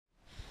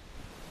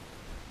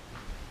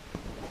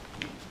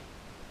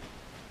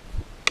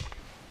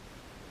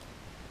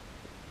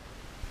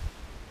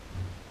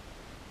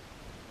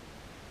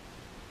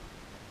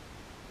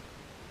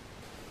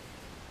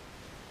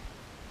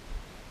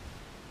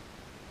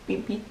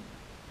Pipì.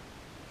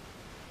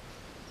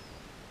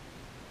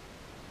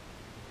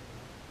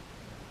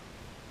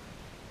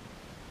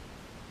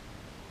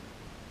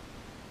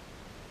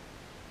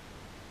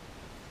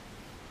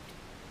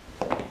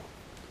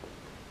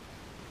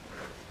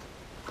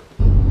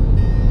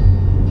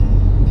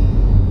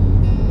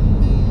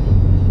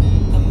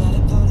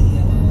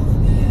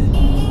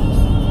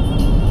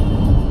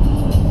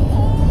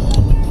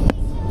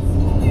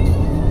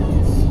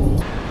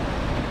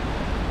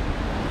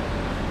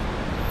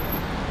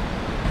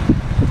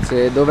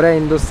 Dovrei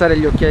indossare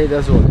gli occhiali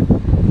da sole,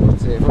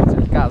 forse è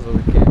il caso,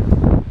 perché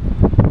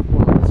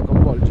uno mi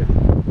sconvolge.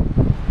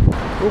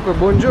 Comunque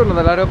buongiorno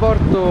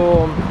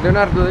dall'aeroporto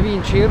Leonardo da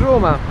Vinci in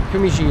Roma,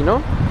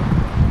 Fiumicino,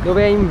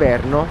 dove è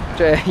inverno,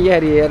 cioè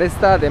ieri era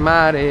estate,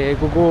 mare,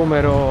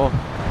 cocomero,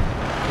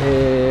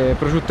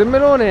 prosciutto e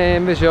melone, e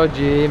invece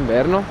oggi è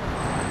inverno.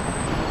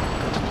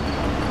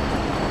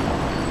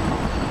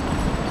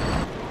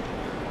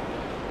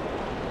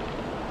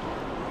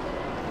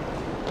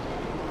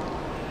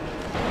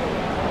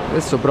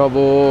 Adesso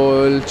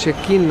provo il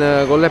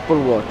check-in con l'Apple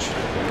Watch,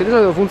 che di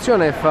solito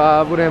funziona e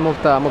fa pure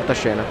molta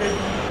scena.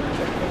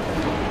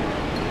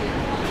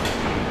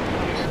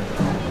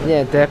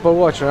 Niente, Apple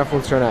Watch non ha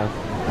funzionato,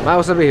 ma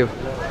lo sapevo.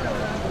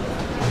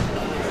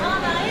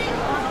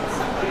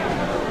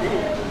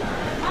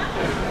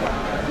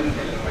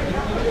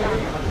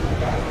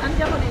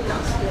 Andiamo nel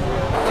nostro.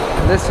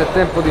 Adesso è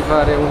tempo di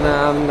fare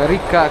una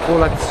ricca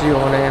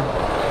colazione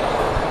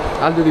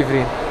al duty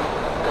free.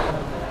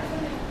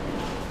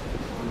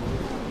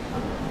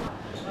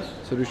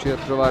 Sono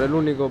riuscito a trovare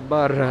l'unico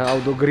bar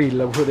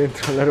autogrill pure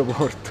dentro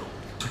l'aeroporto.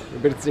 Mi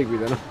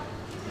perseguitano.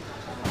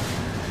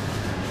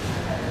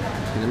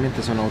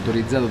 Finalmente sono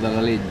autorizzato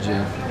dalla legge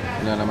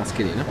nella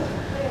mascherina.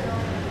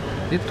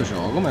 Detto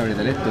ciò, come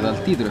avrete letto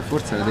dal titolo e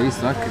forse avrete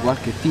visto anche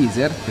qualche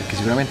teaser, perché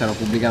sicuramente hanno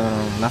pubblicato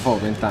una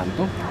foto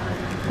intanto,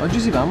 oggi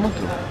si va a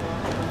Montreux.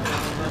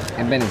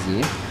 Ebbene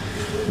sì,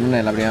 non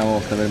è la prima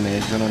volta per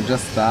me, ci sono già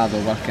stato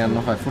qualche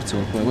anno fa e forse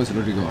qualcuno di voi se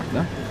lo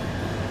ricorda.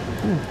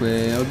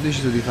 Comunque ho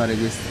deciso di fare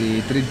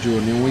questi 3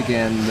 giorni, un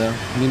weekend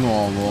di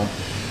nuovo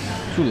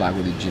sul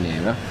lago di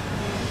Ginevra,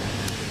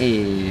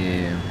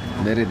 e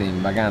verrete in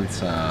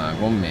vacanza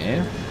con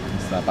me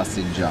questa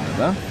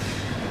passeggiata.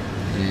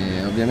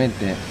 E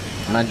ovviamente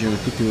immagino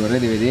che tutti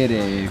vorrete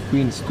vedere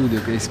Queen Studio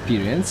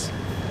Experience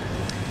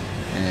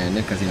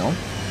nel casino,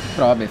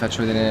 però vabbè,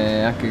 faccio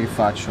vedere anche che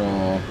faccio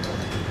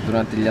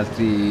durante gli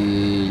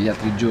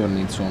altri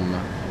giorni, insomma,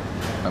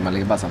 ma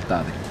le va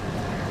saltate.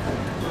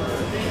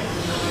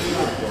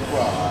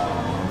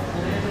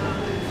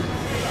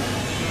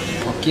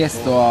 Ho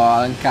chiesto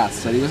in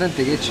cassa, dico: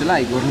 senti, che ce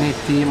l'hai i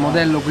cornetti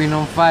modello Queen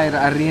on Fire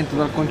al rientro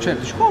dal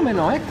concerto? Dice: come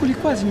no, eccoli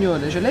qua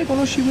signore, cioè, lei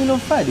conosce Queen on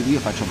Fire? Dico: io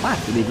faccio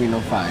parte dei Queen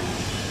on Fire.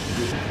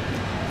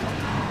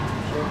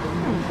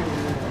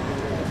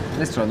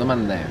 Adesso la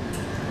domanda è: io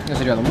sono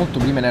arrivato molto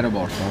prima in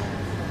aeroporto,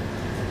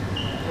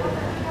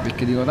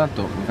 perché dico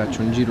tanto mi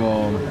faccio un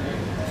giro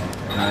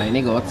ai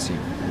negozi,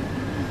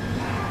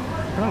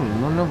 però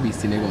non ne ho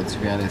visti i negozi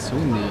fino adesso,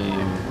 quindi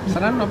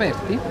saranno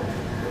aperti?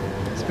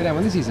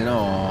 Speriamo di sì, se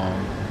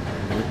no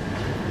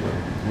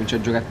comincio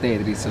a giocare a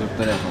Tetris sul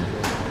telefono.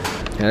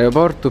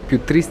 L'aeroporto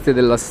più triste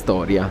della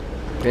storia.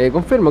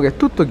 Confermo che è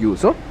tutto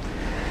chiuso,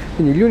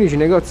 quindi gli unici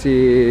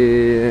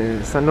negozi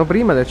stanno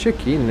prima del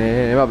check-in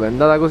e vabbè, è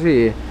andata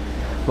così.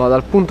 Vado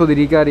dal punto di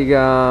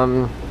ricarica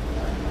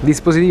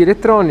dispositivi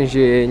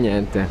elettronici e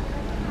niente,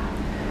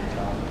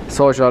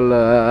 social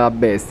a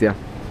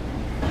bestia.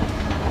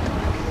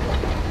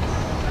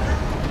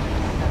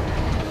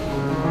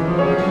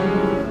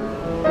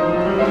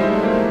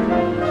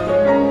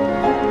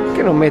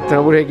 Non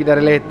mettono pure le chitarre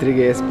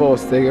elettriche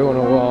esposte, che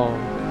uno può.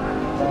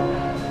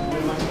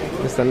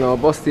 Questi hanno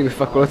posti per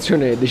fare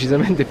colazione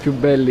decisamente più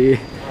belli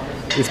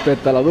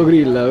rispetto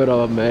all'autogrill, però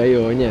vabbè,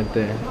 io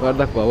niente,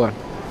 guarda qua, guarda.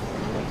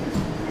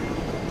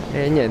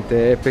 E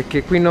niente,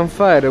 perché qui non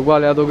fare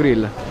uguale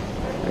autogrill,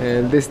 è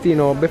il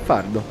destino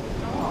beffardo.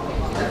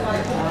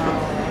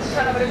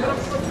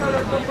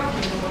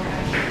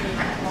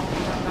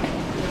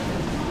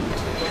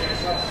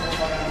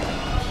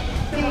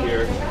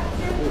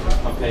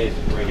 Okay,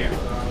 right here.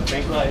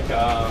 Think like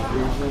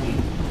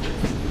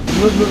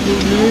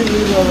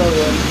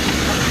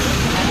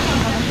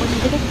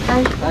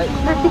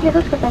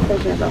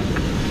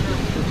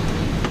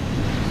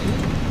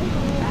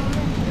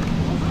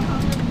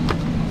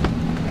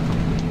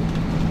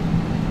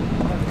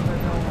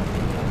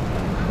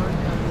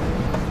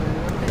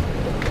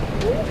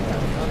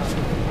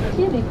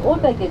Hier liegt all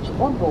baggage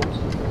on board.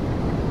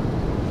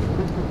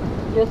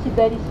 Your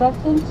seatbelt is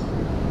fastened,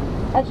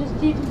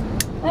 adjusted,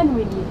 and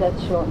released at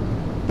shore.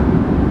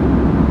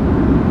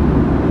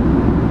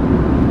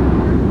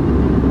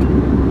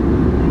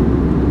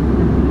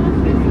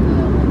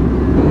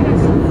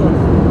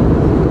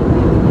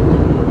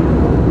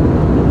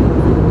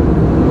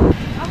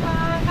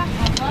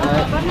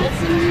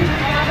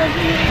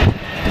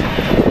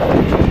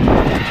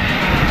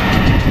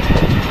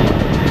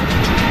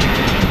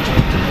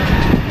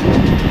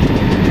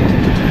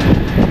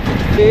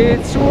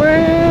 It's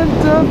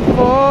winter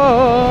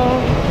fall.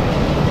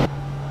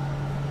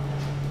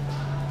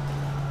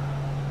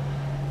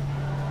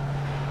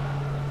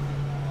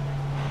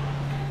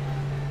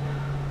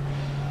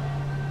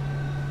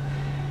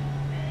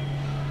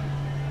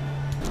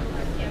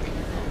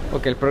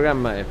 Ok, il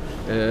programma è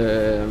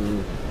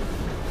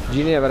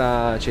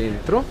Ginevra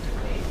centro,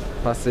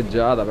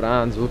 passeggiata,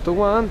 pranzo, tutto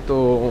quanto,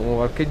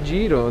 qualche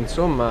giro,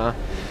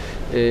 insomma,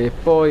 e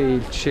poi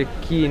il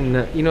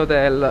check-in in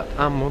hotel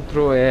a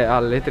Montreux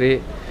alle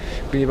 3,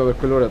 quindi poi per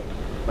quell'ora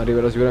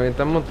arriverò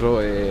sicuramente a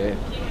Montreux e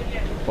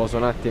poso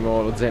un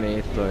attimo lo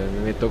zainetto e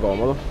mi metto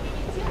comodo.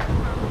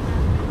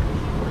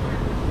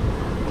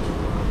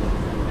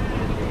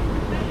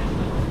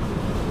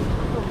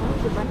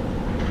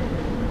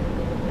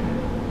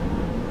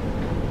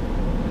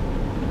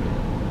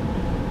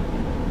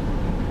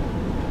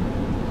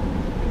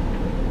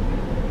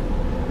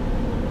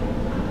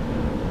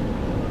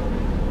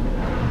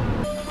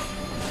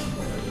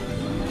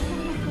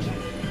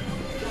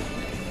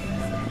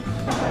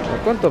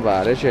 A quanto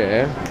pare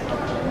c'è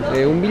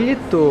un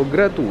biglietto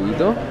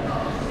gratuito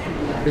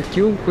per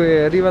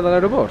chiunque arriva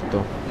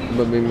dall'aeroporto,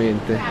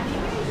 probabilmente.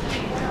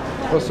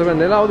 Posso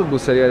prendere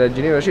l'autobus e arrivare a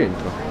Ginevra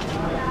centro.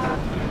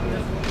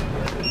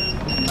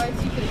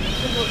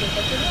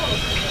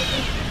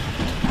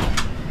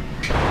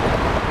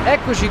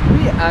 Eccoci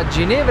qui a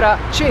Ginevra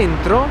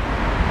centro.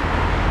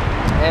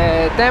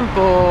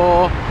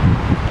 Tempo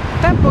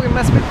che mi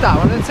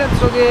aspettavo, nel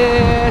senso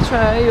che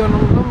cioè, io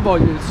non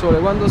voglio il sole,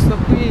 quando sto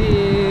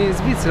qui in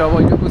Svizzera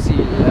voglio così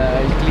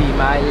il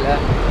clima,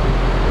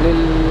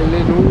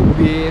 le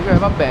nubi, cioè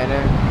va bene.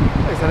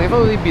 Poi stanno le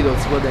foto di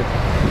Beatles qua dentro.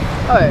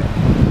 Vabbè,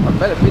 una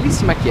bella,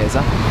 bellissima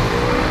chiesa.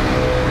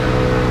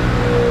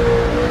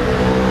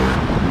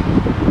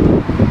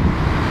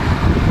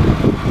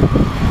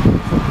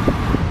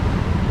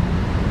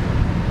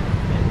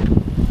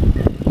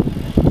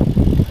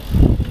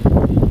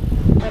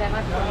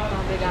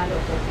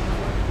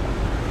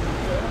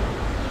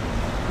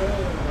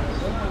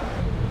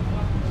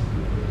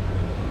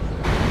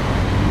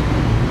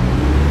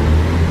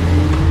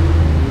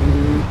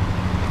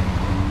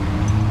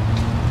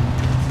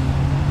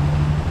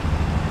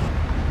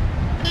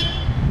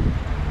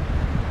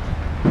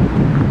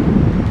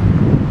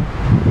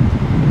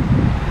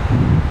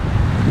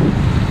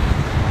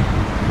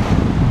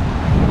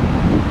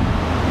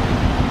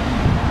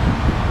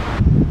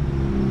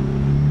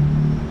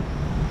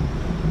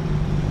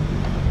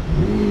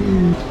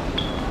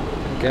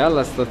 Che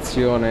alla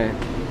stazione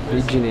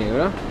di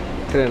Ginevra,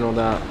 treno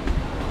da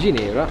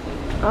Ginevra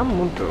a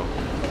Montreux.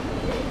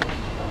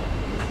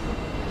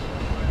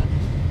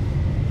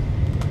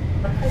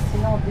 Après,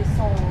 sinon, on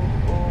descend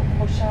au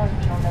prochain,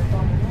 puis on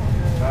attend le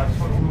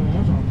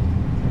nom.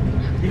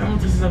 Il a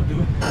montré ses abdos.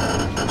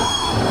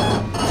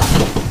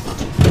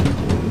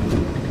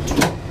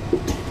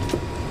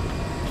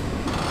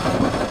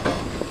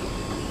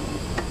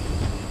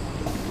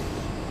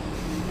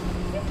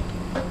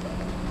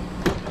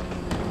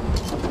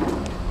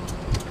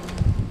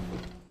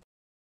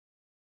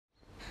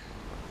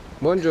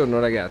 Buongiorno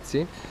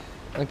ragazzi,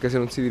 anche se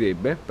non si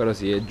direbbe, però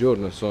sì, è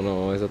giorno,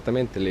 sono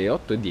esattamente le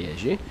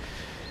 8:10.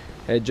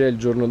 È già il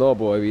giorno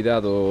dopo, ho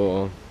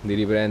evitato di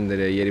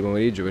riprendere ieri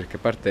pomeriggio perché a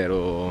parte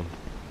ero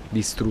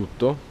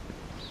distrutto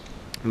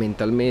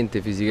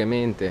mentalmente,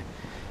 fisicamente,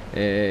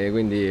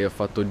 quindi ho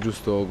fatto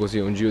giusto così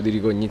un giro di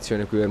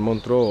ricognizione qui per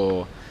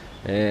Montreux,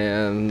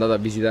 andato a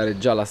visitare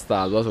già la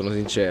statua, sono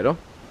sincero,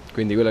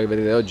 quindi quella che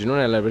vedete oggi non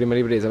è la prima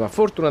ripresa, ma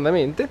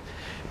fortunatamente,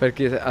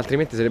 perché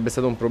altrimenti sarebbe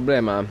stato un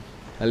problema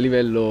a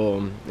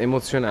livello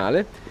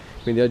emozionale,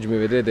 quindi oggi mi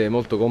vedrete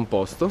molto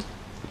composto,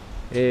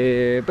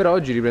 però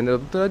oggi riprenderò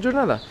tutta la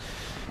giornata,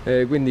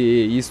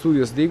 quindi gli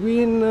studios di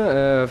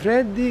Queen,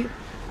 Freddy,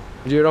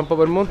 girerò un po'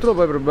 per Montreux,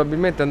 poi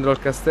probabilmente andrò al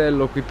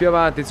castello qui più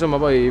avanti, insomma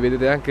poi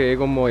vedete anche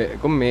con moi,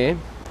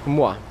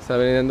 stavo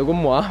vedendo con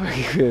moi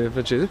perché è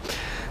francese,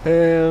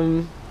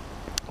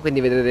 quindi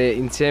vedrete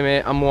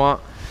insieme a moi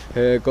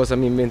cosa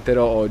mi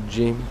inventerò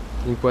oggi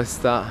in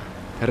questa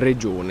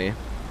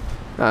regione.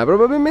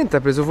 Probabilmente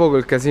ha preso fuoco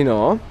il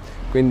casino,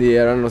 quindi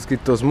avranno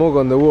scritto Smoke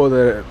on the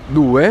Water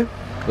 2,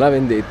 la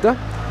vendetta,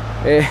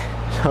 e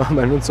no,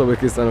 vabbè, non so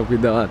perché stanno qui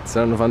davanti,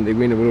 saranno fan dei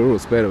Queen per loro,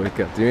 spero,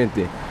 perché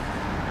altrimenti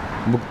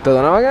buttata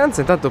una vacanza.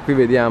 Intanto qui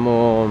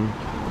vediamo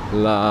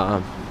la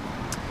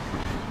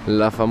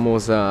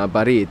famosa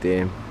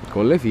parete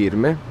con le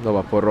firme, dopo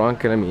apporrò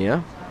anche la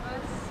mia,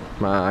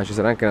 ma ci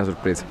sarà anche una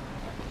sorpresa.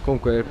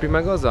 Comunque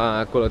prima cosa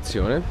a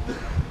colazione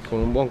con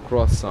un buon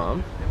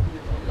croissant.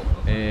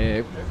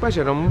 E poi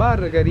c'era un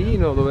bar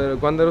carino dove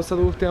quando ero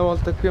stato l'ultima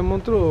volta qui a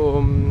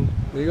Montreux mi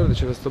ricordo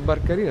c'era questo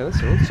bar carino,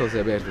 adesso non so se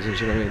è aperto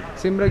sinceramente,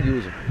 sembra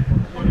chiuso,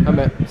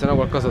 vabbè, se no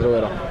qualcosa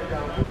troverò.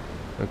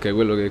 Ok,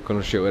 quello che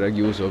conoscevo era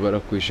chiuso,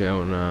 però qui c'è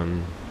una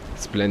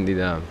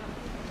splendida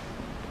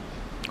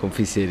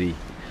confiserie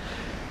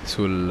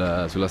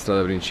sulla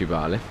strada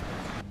principale.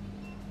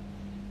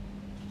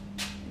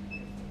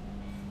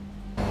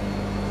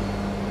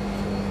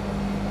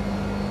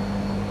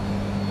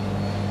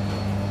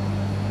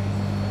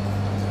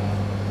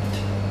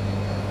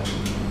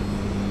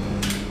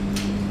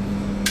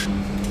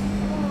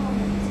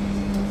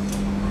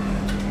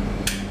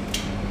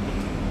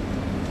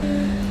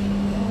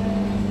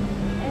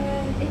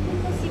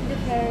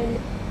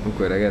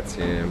 comunque ragazzi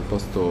è un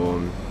posto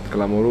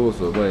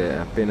clamoroso, poi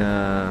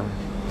appena,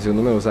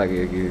 secondo me lo sa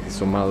che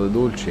sono malato di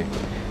dolci,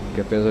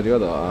 che appena sono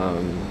arrivato ha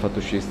fatto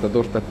uscire questa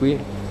torta qui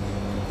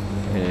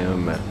e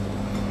vabbè,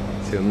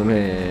 secondo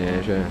me,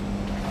 cioè,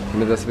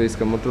 mi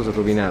trasferisco a Montreux, sono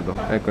rovinato.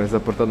 Ecco, ne sta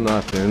portando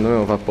altri, secondo me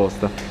lo fa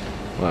apposta.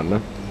 Guarda,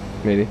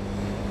 vedi?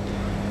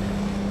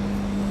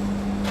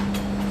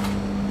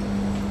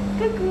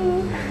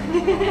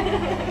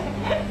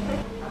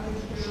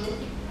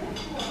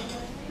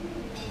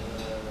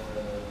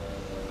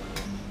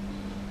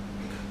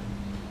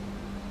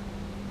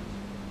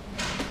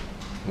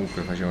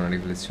 Comunque facevo una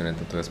riflessione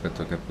intanto che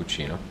aspetto il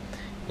cappuccino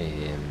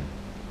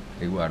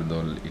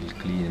riguardo il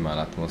clima,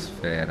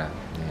 l'atmosfera,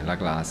 la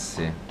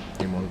classe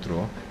di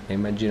Montreux, e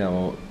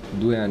immaginavo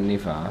 2 anni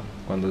fa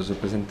quando si sono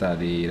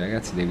presentati i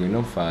ragazzi dei Queen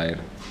on Fire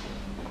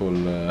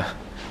col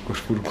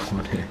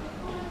furgone.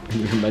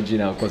 Quindi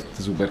immaginavo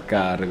queste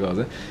supercar,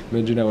 cose,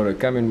 immaginavo il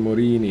camion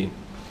Morini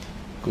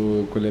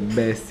con quelle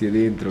bestie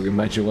dentro, che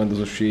immagino quando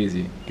sono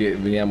scesi, che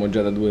veniamo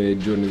già da 2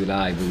 giorni di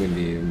live,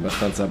 quindi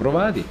abbastanza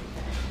provati.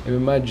 E mi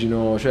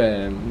immagino,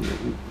 cioè,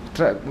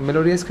 me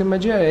lo riesco a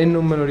immaginare e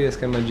non me lo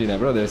riesco a immaginare,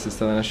 però deve essere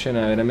stata una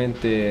scena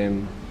veramente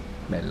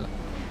bella.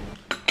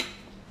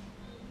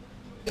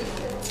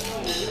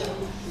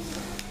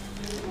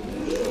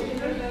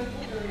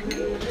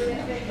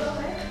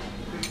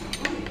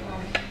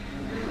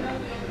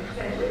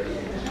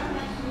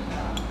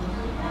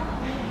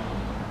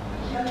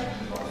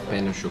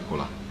 Penne au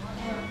chocolat.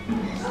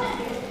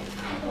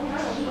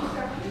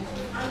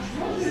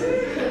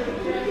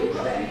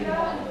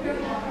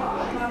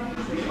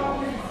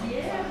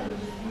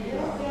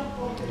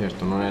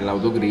 Certo non è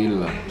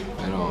l'autogrill,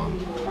 però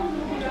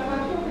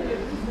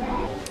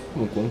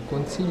comunque un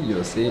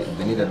consiglio se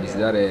venite a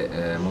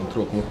visitare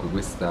Montreux, comunque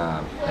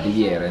questa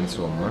riviera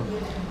insomma,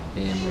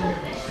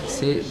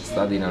 se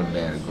state in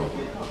albergo,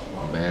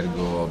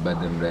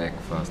 bed and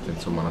breakfast,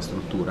 insomma una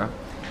struttura,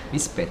 vi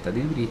spetta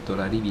di diritto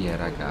la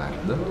Riviera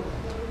Card,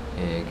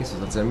 che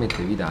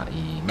sostanzialmente vi dà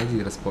i mezzi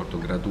di trasporto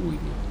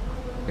gratuiti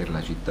per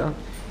la città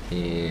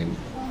e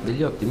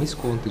degli ottimi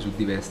sconti su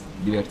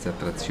diverse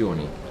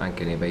attrazioni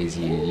anche nei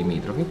paesi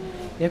limitrofi,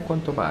 e a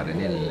quanto pare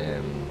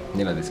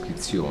nella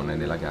descrizione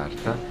della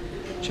carta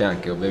c'è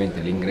anche ovviamente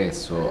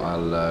l'ingresso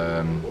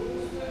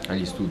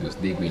agli studios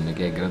dei Queen,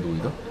 che è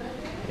gratuito,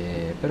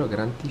 però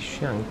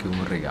garantisce anche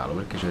un regalo,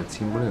 perché c'è il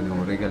simbolino di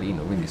un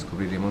regalino, quindi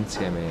scopriremo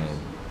insieme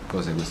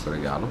cos'è questo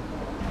regalo.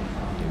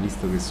 E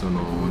visto che sono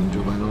un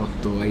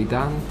giovanotto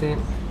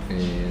aitante,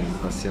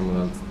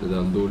 passiamo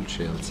dal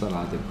dolce al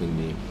salato,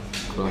 quindi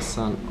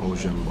croissant au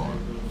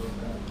jambon.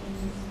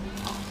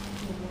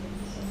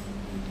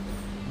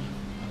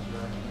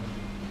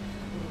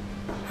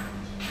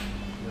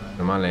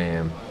 Meno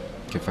male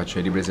che faccio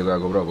le riprese con la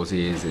GoPro,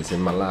 così se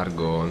mi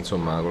allargo,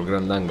 insomma, col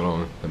grandangolo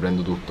ne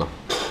prendo tutto.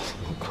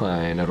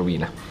 Qua è una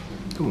rovina.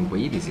 Comunque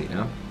ieri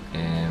sera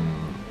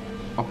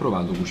ho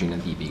provato cucina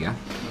tipica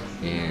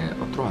e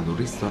ho trovato un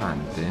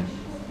ristorante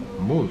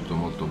molto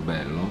molto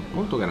bello,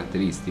 molto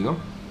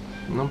caratteristico.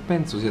 Non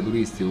penso sia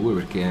turistico pure,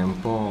 perché è un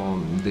po'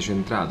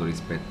 decentrato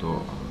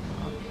rispetto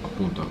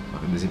appunto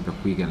ad esempio a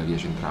qui che è la via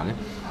centrale,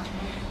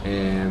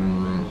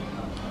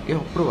 e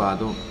ho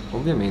provato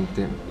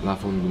ovviamente la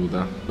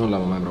fonduta, non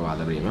l'avevo mai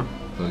provata prima,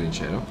 sono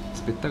sincero,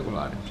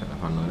 spettacolare, cioè la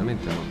fanno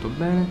veramente molto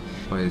bene.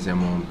 Poi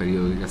siamo in un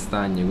periodo di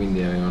castagne,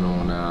 quindi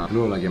avevano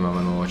loro la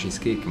chiamavano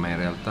cheesecake, ma in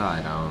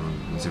realtà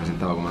non si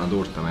presentava come una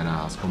torta, ma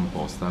era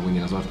scomposta, quindi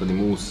una sorta di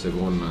mousse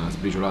con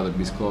sbriciolato il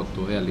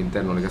biscotto e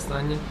all'interno le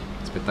castagne,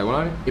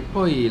 spettacolare. E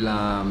poi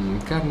la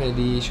carne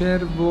di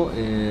cervo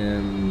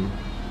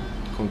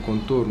con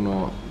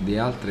contorno di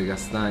altre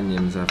castagne,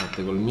 mi sa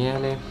fatte col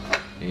miele,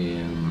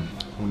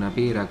 una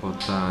pera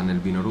cotta nel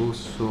vino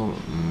rosso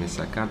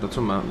messa accanto,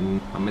 insomma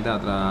a metà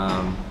tra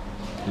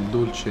il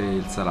dolce e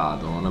il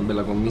salato, una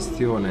bella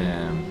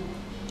commistione.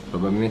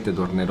 Probabilmente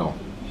tornerò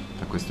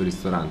a questo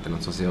ristorante,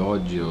 non so se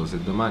oggi o se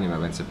domani, ma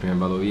penso che prima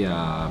vado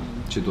via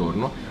ci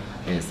torno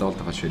e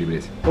stavolta faccio le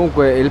riprese.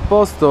 Comunque il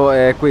posto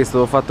è questo,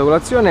 ho fatto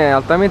colazione, è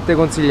altamente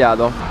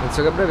consigliato.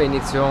 Penso che a breve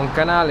inizio un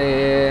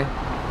canale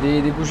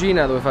di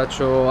cucina dove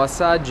faccio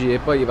assaggi e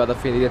poi vado a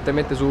finire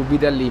direttamente su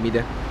Vite al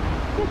Limite.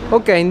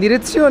 Ok, in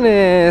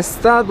direzione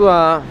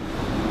statua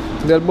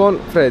del buon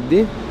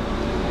Freddy.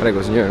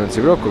 Prego signore, non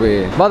si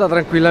preoccupi, vada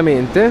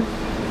tranquillamente,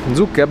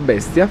 zucche a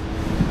bestia.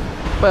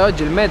 Poi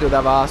oggi il meteo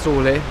dava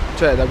sole,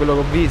 cioè da quello che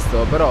ho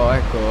visto, però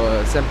ecco,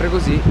 è sempre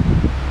così.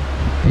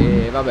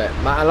 E vabbè,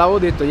 ma l'avevo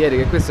detto ieri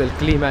che questo è il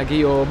clima che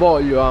io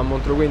voglio a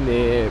Montreux,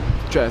 quindi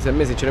cioè se a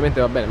me sinceramente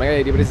va bene. Magari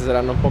le riprese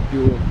saranno un po'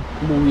 più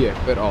buie,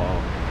 però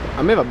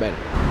a me va bene.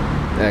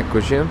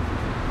 Eccoci.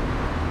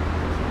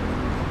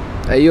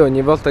 E io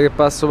ogni volta che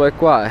passo per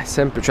qua è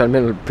sempre, cioè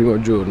almeno il primo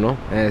giorno,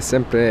 è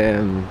sempre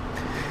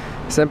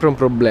un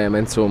problema,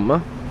 insomma.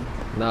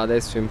 Da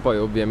adesso in poi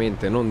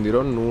ovviamente non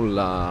dirò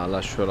nulla,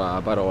 lascio la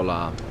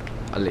parola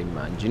alle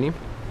immagini.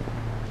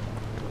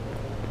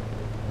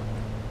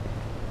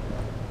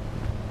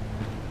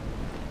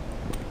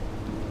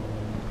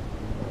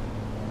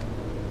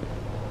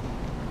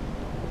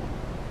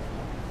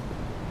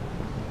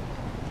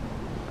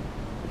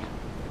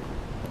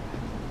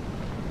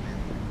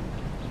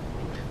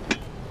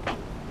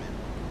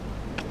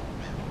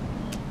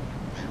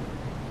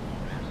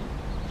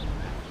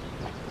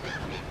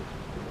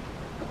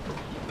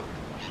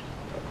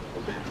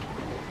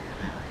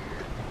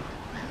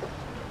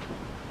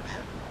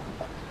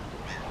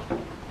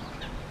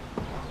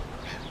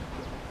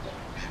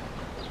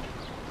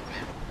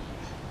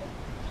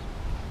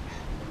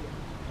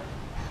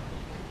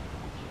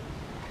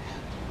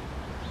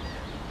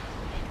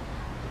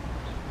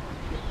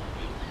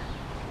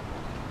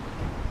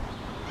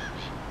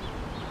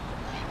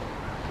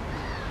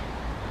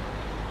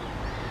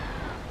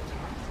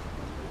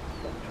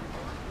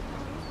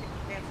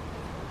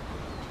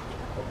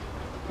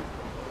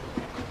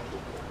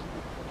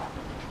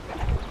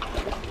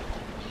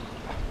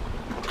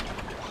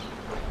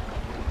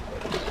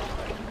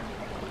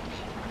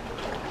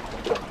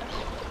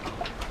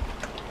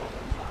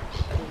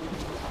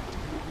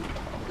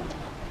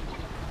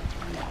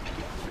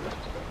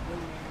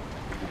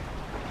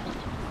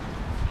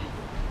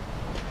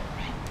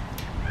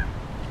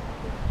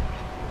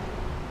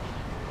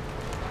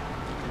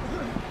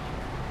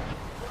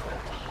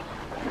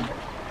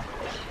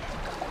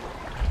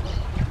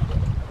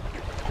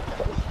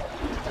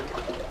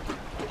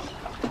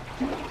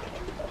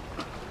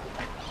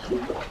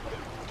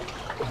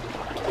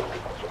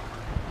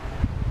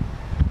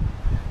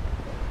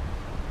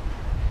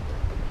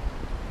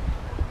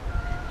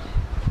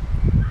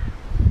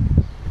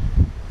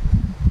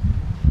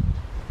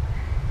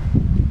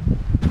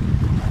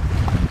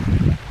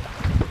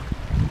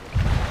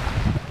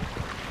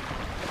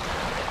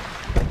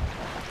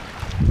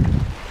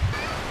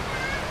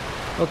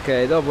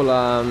 Ok, dopo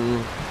la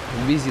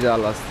visita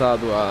alla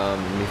statua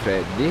di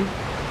Freddy,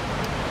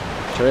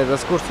 ci avrei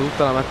trascorso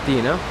tutta la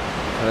mattina,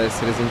 per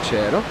essere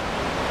sincero.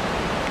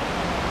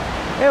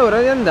 È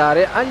ora di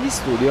andare agli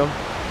studio.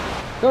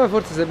 Come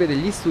forse sapete,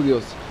 gli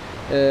studios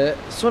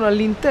sono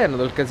all'interno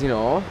del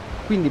casino,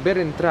 quindi per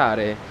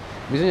entrare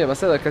bisogna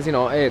passare dal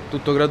casino, è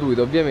tutto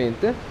gratuito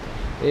ovviamente,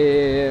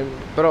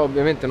 però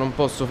ovviamente non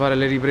posso fare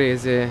le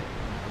riprese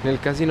nel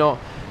casino,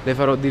 le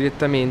farò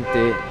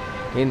direttamente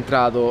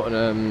entrato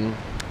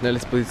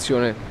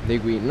nell'esposizione dei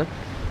Queen,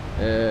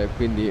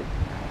 quindi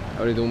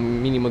avrete un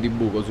minimo di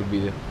buco sul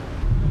video.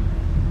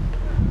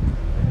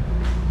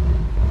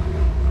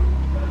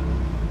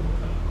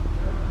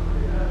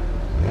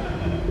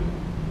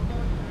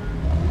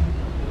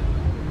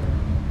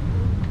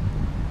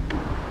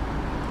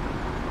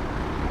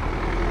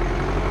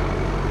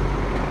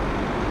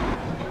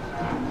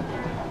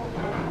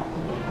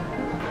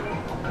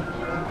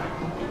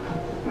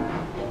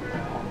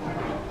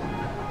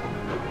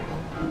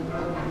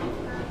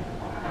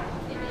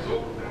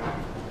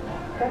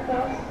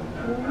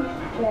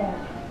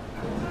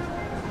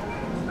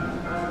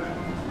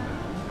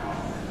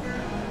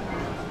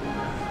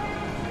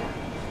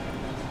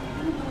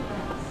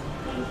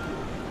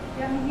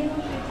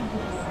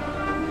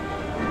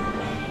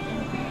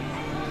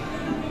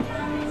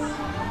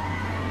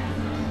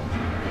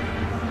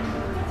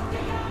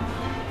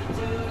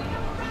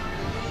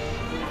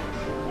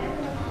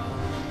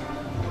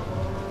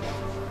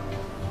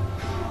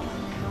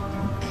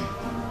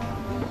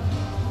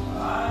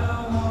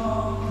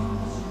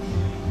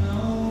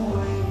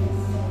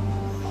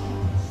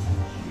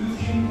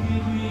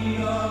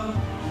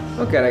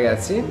 Ok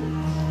ragazzi,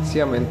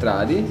 siamo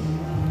entrati,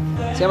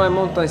 siamo ai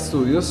Montreux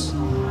Studios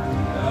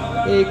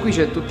e qui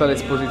c'è tutta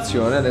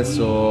l'esposizione.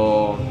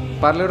 Adesso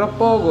parlerò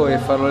poco e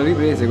farò le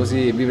riprese,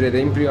 così vivrete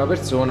in prima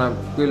persona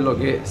quello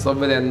che sto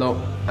vedendo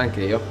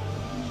anche io.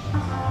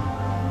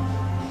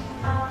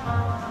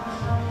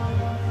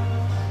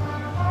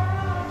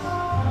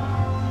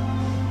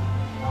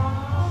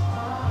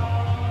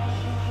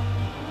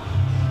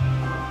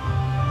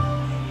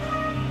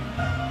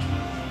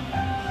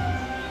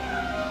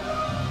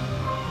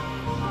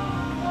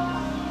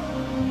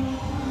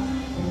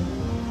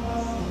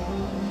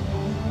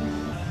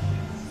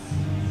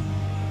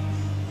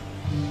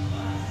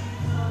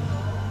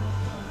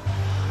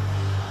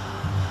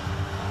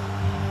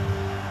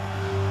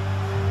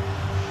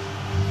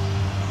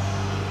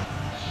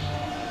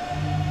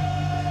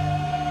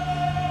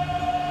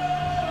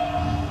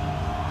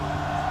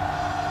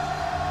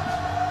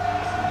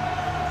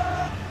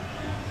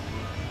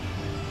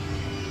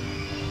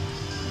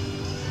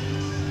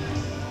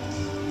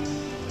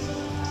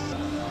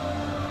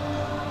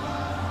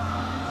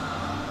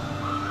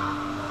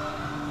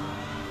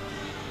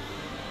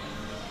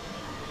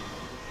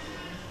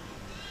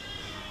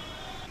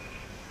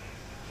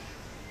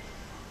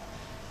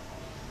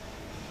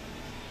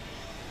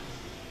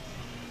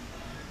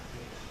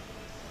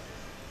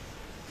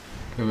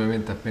 Che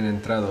ovviamente appena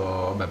entrato,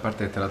 vabbè, a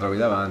parte che te la trovi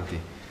davanti,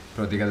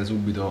 però ti cade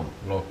subito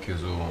l'occhio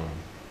su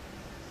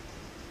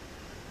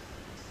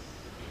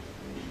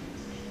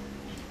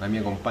la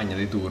mia compagna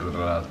di tour,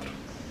 tra l'altro,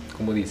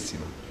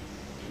 comodissimo.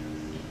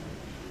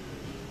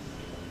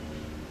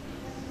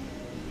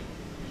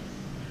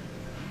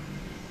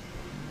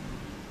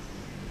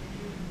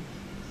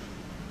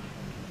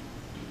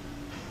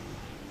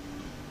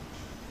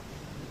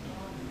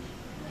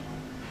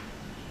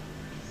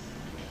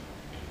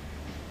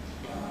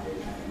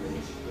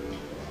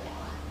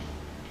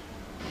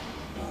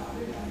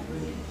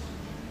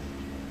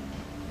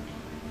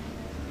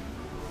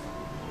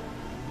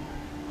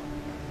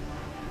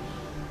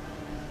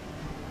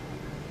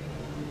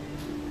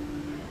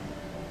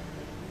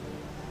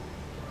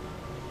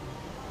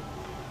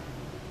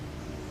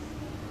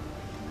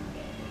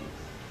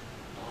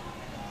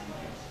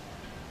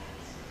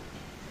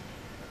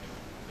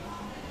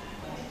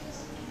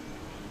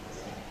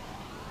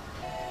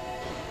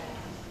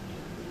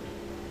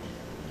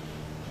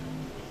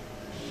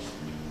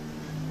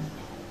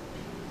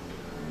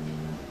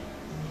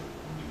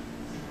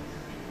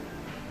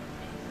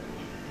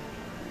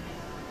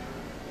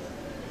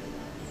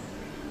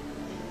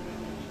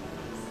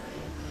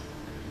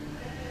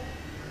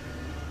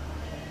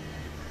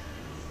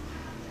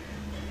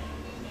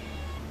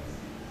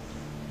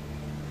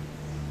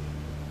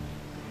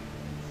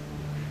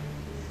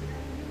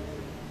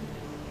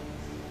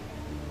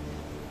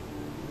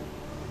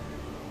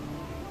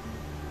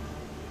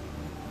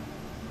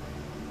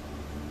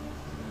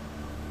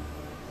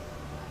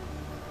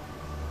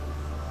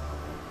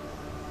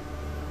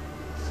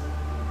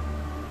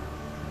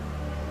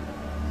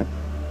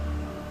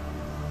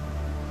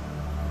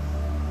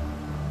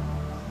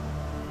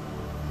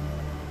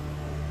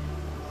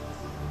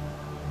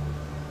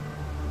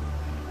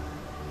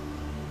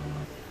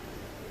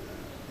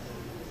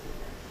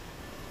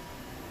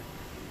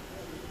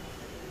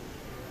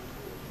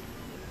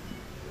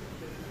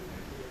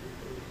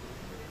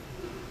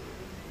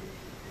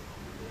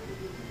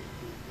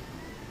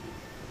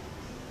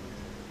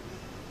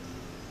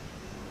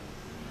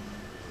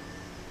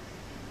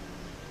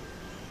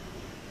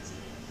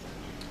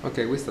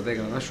 Ok, questa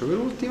tecla la lascio per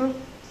ultima,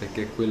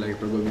 perché è quella che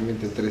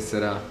probabilmente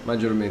interesserà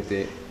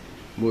maggiormente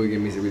voi che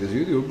mi seguite su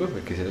YouTube,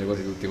 perché siete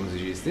quasi tutti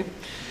musicisti.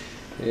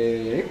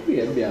 E qui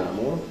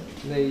abbiamo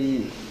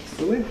dei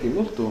strumenti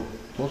molto,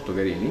 molto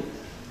carini.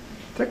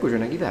 Tra cui c'è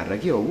una chitarra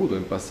che ho avuto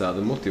in passato,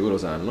 e molti voi lo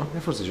sanno, e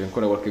forse c'è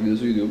ancora qualche video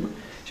su YouTube.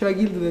 C'è la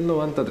Guild del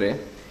 93,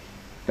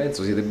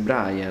 penso siete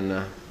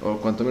Brian, o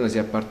quantomeno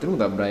sia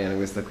appartenuta a Brian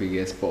questa qui, che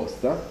è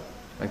esposta,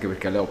 anche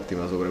perché è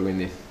ottima sopra,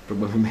 quindi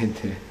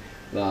probabilmente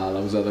l'ha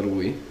usata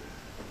lui.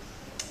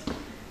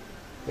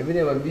 E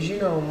vedevo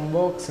vicino a un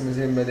box, mi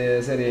sembra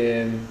delle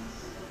serie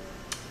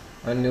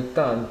anni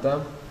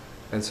 80,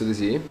 penso di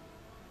sì.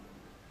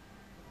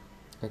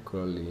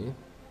 Eccolo lì.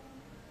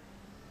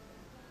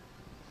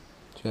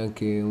 C'è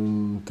anche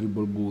un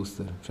triple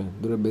booster, cioè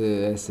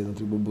dovrebbe essere un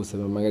triple booster,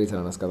 ma magari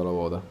sarà una scatola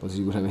vuota, quasi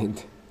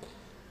sicuramente.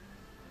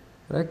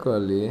 Eccola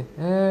lì.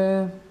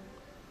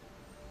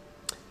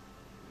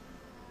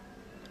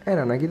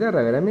 Era una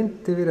chitarra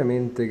veramente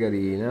veramente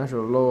carina,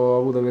 cioè, l'ho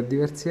avuta per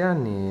diversi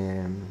anni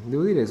e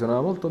devo dire che suonava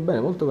molto bene,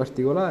 molto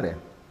particolare,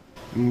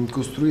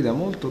 costruita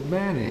molto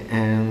bene, è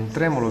un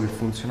tremolo che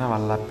funzionava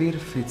alla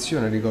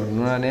perfezione, ricordo,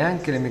 non ha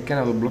neanche le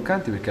meccaniche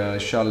autobloccanti perché era le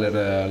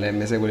Schaller, le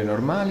M6 quelle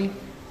normali,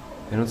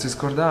 e non si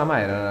scordava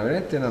mai, era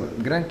veramente una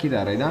gran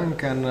chitarra. I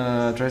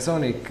Duncan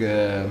Trisonic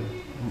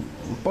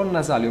un po'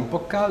 nasali, un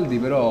po' caldi,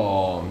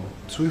 però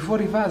sui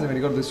fuorifase mi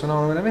ricordo che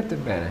suonavano veramente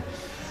bene.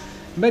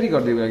 Bei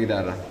ricordi di quella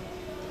chitarra.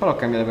 Poi l'ho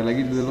cambiata per la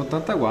Guild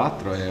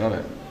dell'84 e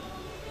vabbè,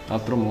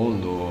 altro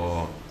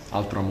mondo,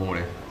 altro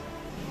amore.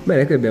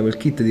 Bene, qui abbiamo il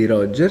kit di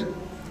Roger,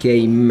 che è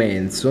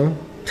immenso.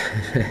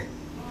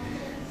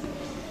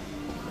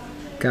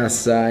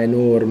 Cassa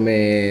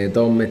enorme,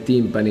 tom e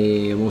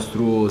timpani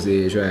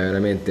mostruosi, cioè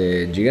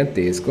veramente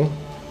gigantesco.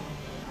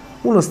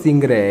 Uno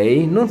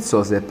Stingray, non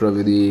so se è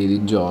proprio di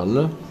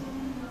John,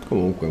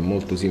 comunque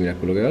molto simile a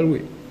quello che era lui.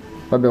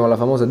 Poi abbiamo la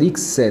famosa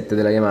DX7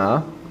 della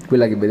Yamaha,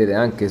 quella che vedete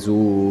anche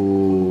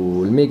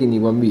sul Making di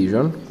One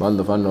Vision,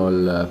 quando fanno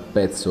il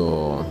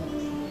pezzo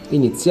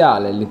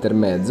iniziale,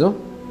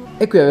 l'intermezzo.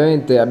 E qui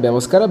ovviamente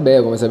abbiamo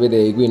Scarabeo, come sapete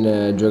i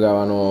Queen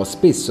giocavano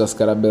spesso a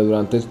Scarabeo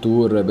durante il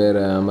tour per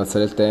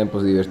ammazzare il tempo,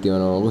 si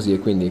divertivano così, e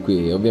quindi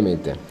qui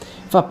ovviamente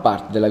fa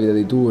parte della vita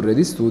di tour e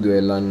di studio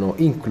e l'hanno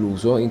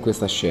incluso in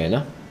questa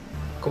scena.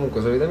 Comunque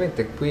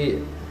solitamente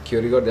qui, che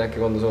io ricordi anche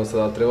quando sono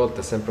stato altre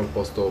volte, è sempre un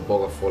posto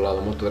poco affollato,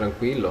 molto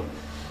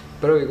tranquillo.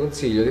 Però vi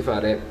consiglio di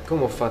fare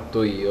come ho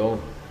fatto io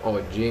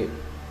oggi.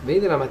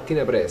 Venite la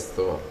mattina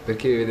presto,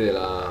 perché vedete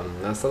la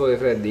statua dei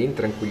freddi in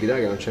tranquillità,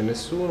 che non c'è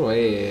nessuno,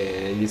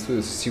 e gli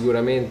studios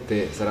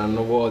sicuramente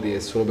saranno vuoti e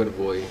solo per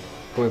voi,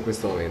 come in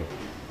questo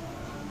momento.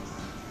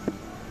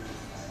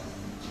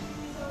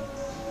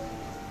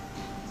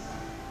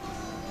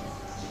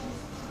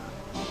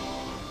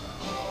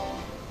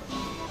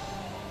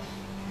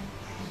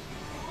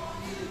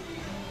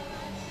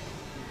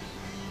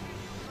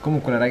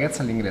 Comunque la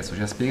ragazza all'ingresso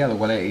ci ha spiegato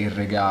qual è il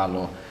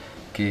regalo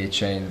che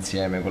c'è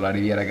insieme con la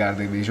Riviera Card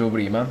che vi dicevo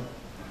prima.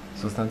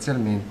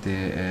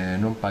 Sostanzialmente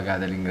non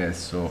pagate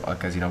l'ingresso al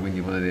casino, quindi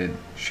potete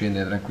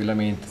scendere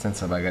tranquillamente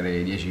senza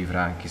pagare 10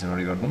 franchi se non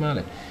ricordo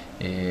male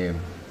e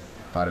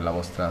fare la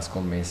vostra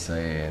scommessa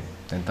e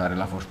tentare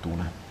la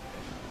fortuna.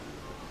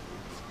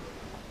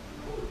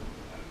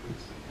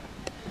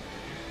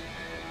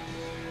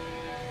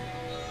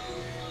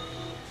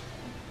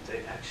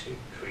 They actually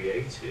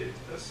created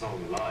a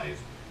song live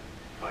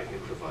by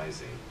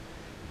improvising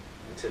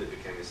until it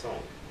became a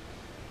song,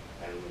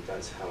 and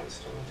that's how it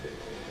started.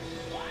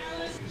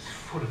 It was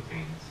full of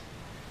beans,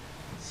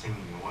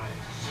 singing away.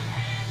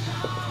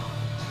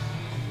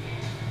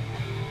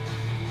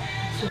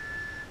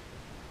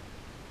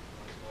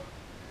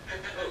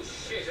 Oh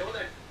shit, all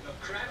that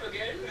crap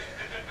again?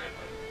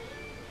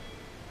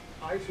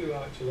 I flew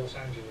out to Los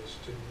Angeles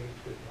to meet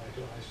with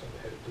Michael Eisner,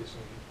 the head of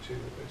Disney, to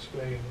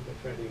explain that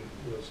Freddie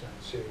was now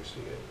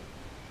seriously ill.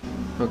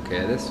 Ok,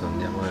 adesso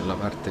andiamo nella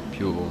parte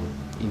più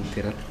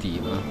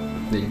interattiva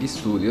degli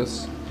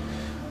studios,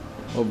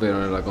 ovvero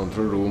nella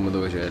control room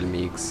dove c'è il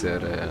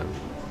mixer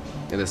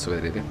e adesso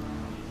vedrete.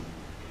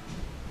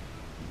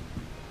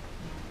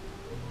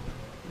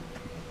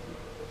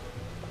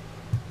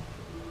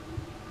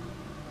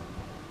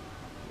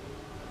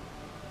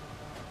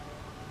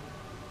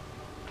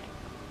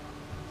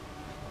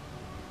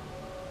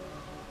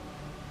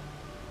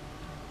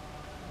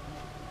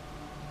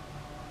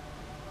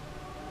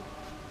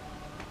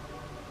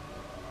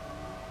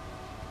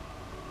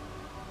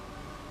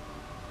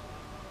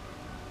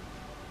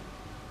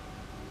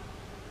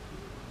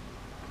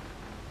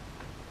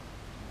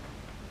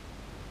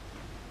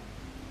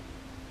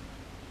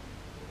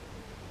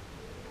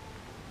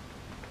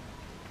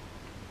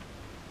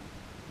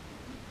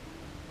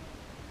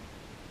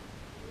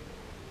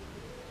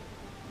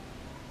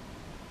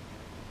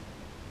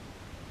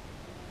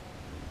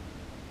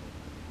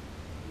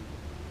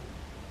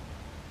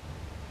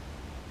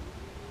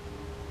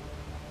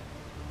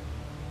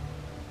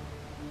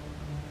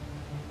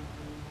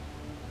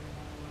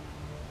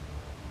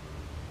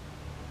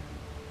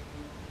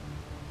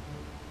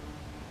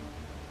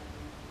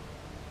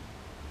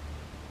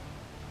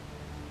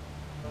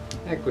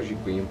 Eccoci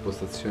qui,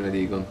 impostazione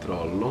di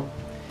controllo,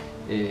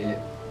 e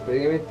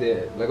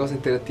praticamente la cosa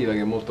interattiva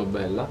che è molto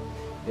bella,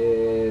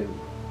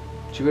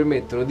 ci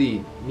permettono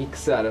di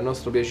mixare a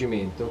nostro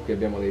piacimento. Qui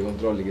abbiamo dei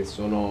controlli che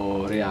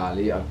sono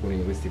reali, alcuni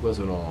di questi qua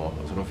sono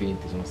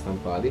finti, sono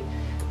stampati,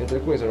 mentre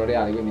alcuni sono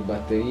reali, quindi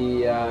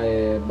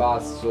batteria,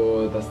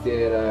 basso,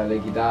 tastiera,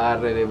 le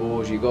chitarre, le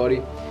voci, i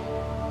cori,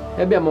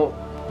 e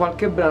abbiamo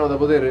qualche brano da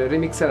poter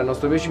remixare a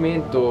nostro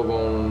piacimento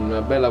con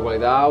una bella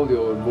qualità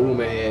audio, il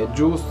volume è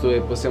giusto e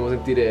possiamo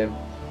sentire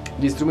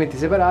gli strumenti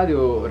separati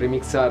o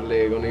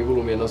remixarle con i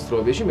volumi a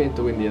nostro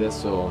piacimento. Quindi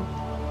adesso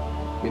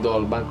mi do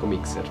al banco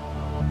mixer.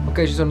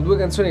 Ok, ci sono 2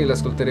 canzoni che le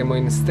ascolteremo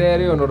in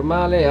stereo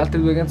normale e altre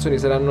 2 canzoni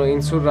saranno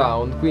in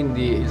surround,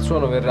 quindi il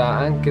suono verrà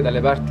anche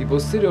dalle parti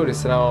posteriori e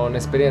sarà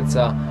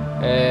un'esperienza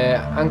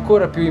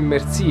ancora più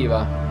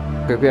immersiva.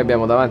 Qui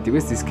abbiamo davanti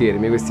questi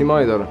schermi, questi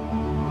monitor,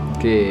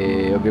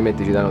 che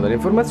ovviamente ci danno delle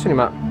informazioni,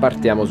 ma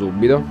partiamo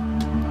subito.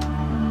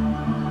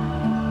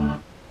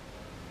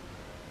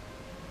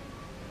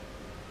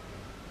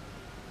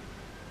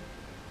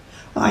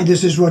 Hi,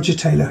 this is Roger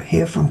Taylor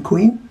here from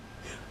Queen.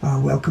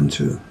 Welcome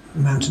to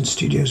Mountain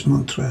Studios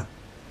Montreux.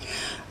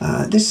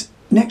 This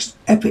next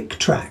epic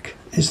track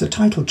is the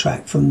title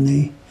track from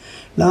the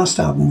last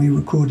album we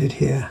recorded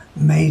here,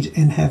 Made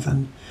in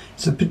Heaven.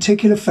 It's a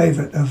particular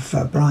favourite of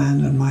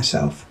Brian and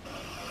myself.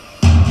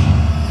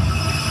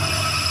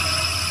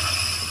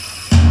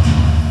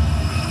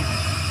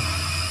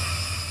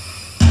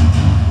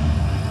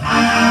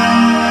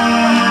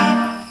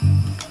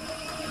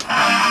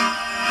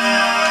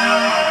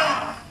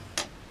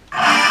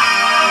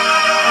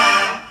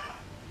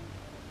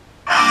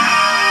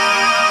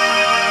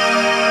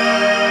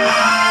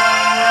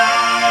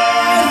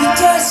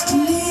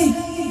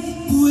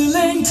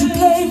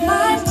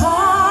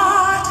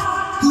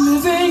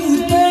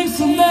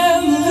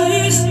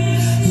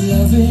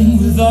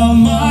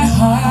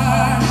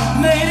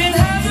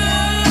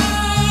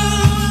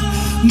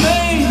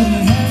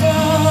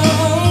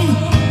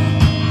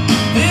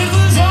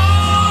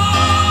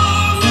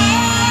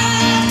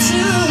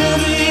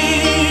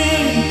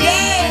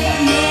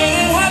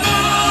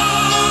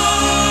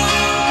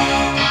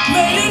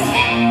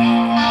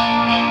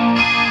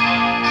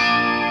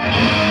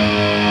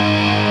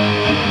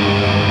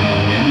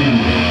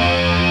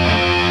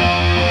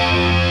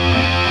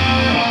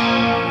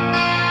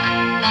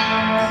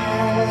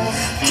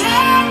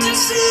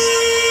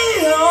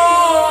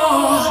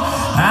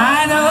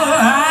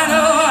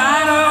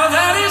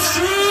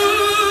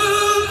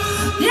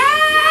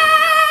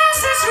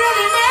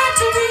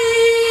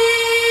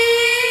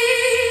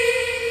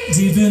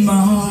 Deep in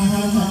my heart.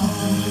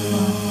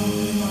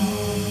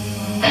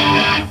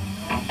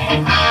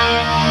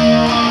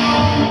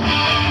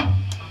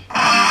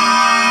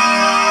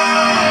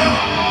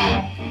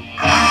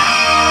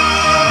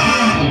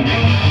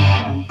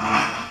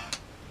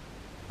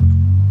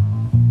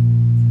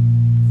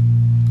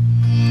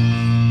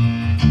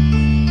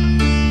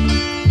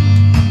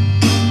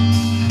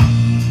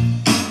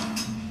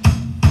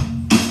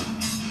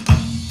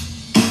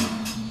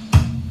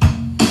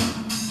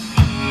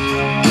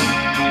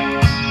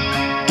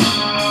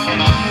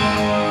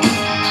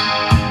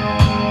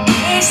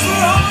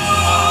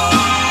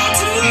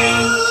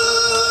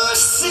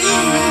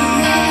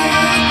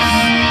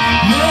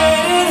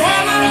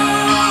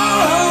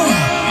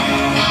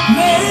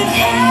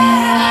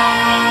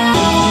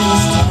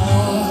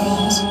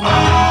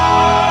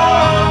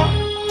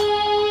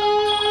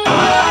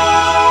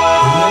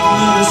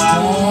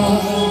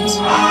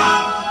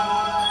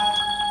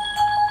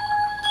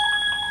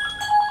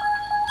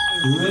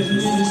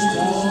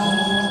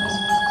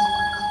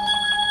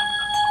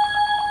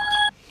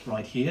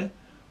 Right here,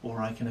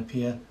 or I can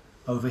appear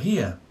over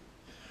here,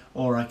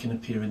 or I can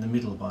appear in the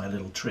middle by a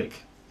little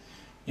trick.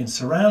 In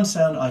surround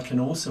sound I can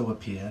also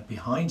appear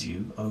behind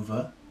you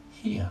over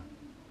here,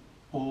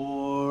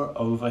 or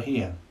over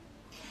here.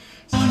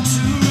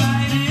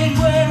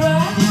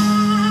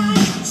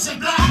 Say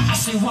black, I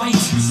say white,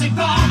 say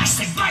black, I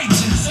say bite,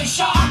 say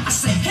sharp, I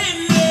say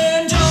him,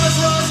 and George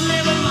was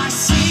living my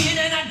scene,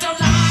 and I don't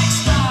like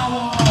Star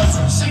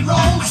Wars. Say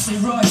wrong, I say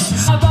right.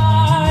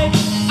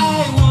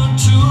 I want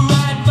to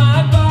ride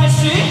my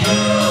bicycle,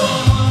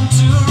 I want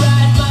to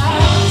ride my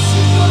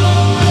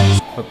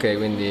bicycle. Ok,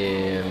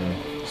 quindi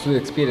studio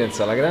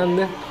experience alla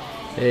grande,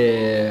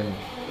 e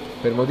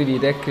per motivi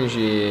tecnici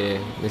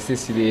gli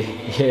stessi di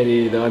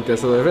ieri davanti alla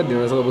statua dei freddi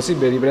non è stato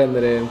possibile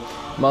riprendere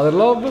Mother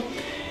Love,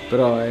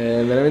 però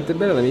è veramente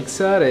bella da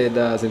mixare e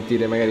da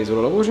sentire magari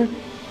solo la voce.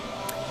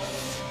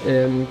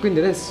 Quindi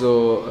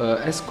adesso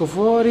esco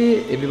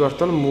fuori e vi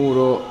porto al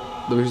muro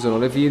dove ci sono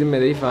le firme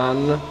dei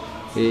fan,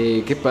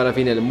 e che poi alla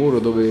fine è il muro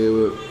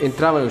dove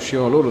entravano e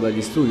uscivano loro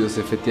dagli studios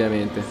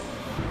effettivamente.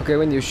 Ok,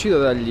 quindi è uscito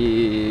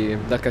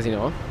dal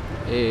casino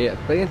e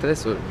praticamente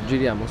adesso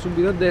giriamo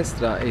subito a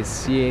destra e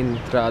si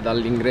entra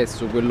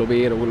dall'ingresso, quello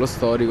vero, quello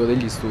storico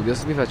degli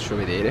studios. Vi faccio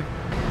vedere.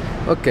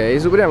 Ok,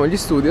 superiamo gli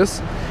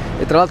studios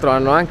e tra l'altro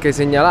hanno anche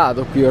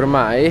segnalato qui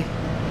ormai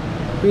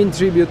Queen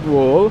Tribute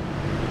Wall,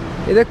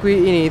 e da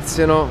qui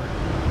iniziano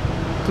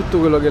tutto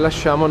quello che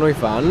lasciamo a noi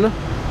fan.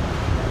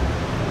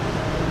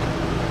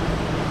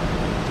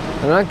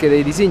 Hanno anche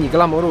dei disegni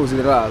clamorosi,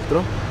 tra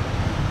l'altro,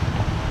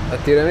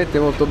 fatti veramente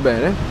molto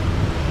bene.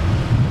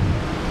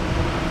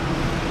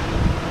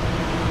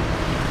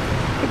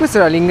 E questo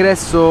era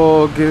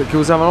l'ingresso che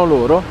usavano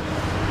loro,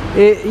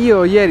 e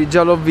io ieri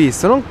già l'ho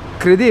visto, non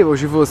credevo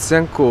ci fosse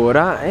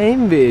ancora, e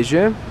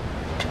invece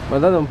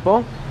guardate un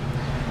po',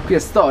 qui è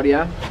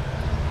storia,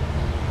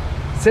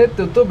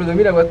 7 ottobre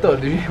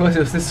 2014, quasi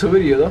lo stesso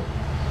periodo,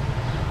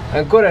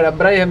 ancora era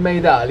Brian May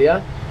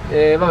Italia,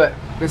 e vabbè,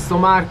 questo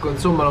marco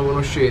insomma lo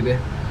conoscete,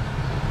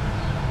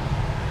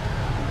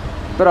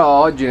 però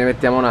oggi ne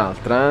mettiamo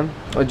un'altra,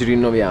 oggi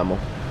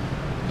rinnoviamo.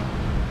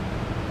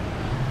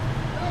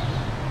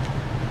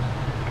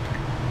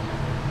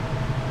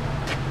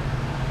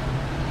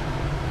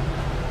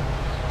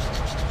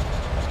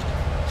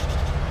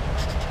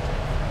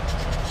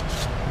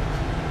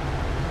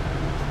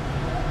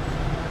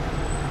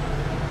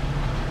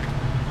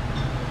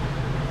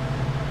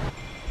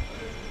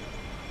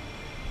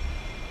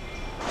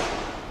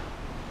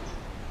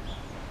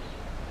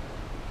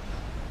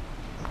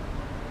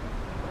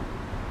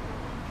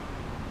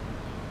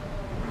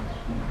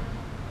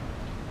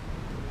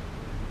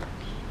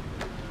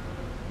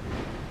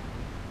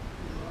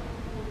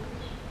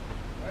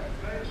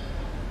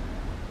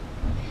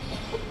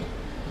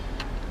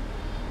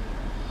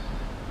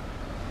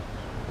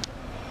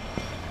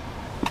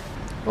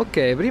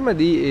 Ok, prima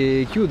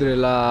di chiudere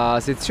la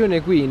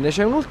sezione Queen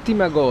c'è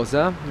un'ultima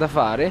cosa da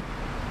fare.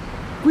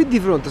 Qui di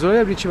fronte, sulla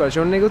via principale,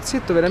 c'è un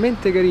negozietto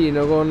veramente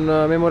carino con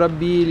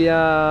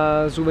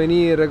memorabilia,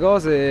 souvenir,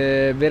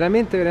 cose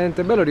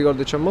veramente bello. Ricordo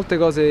che c'è molte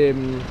cose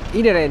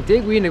inerenti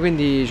ai Queen,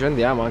 quindi ci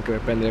andiamo anche per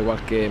prendere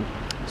qualche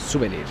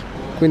souvenir.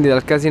 Quindi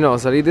dal casino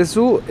salite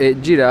su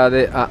e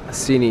girate a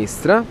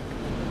sinistra.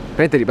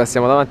 Praticamente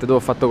ripassiamo davanti dove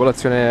ho fatto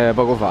colazione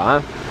poco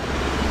fa,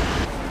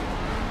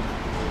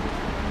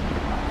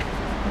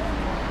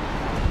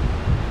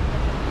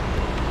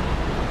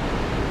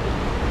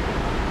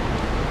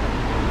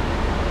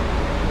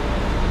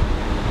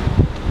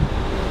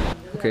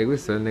 Ok,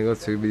 questo è il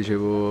negozio che vi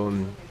dicevo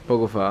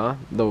poco fa.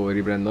 Dopo vi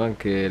riprendo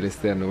anche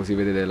l'esterno, così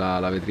vedete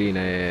la vetrina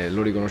e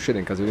lo riconoscete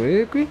in caso di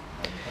venire qui.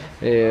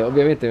 E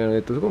ovviamente mi hanno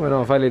detto come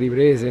no, fai le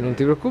riprese, non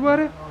ti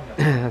preoccupare.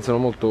 Sono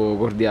molto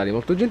cordiali,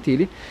 molto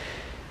gentili.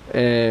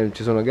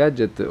 Ci sono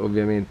gadget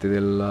ovviamente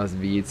della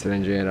Svizzera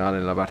in generale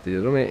nella parte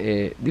dietro me,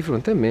 e di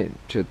fronte a me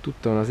c'è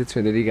tutta una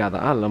sezione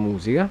dedicata alla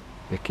musica,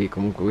 perché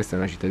comunque questa è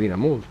una cittadina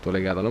molto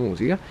legata alla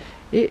musica,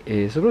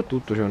 e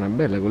soprattutto c'è una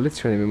bella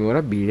collezione di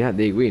memorabilia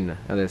dei Queen.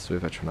 Adesso vi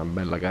faccio una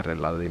bella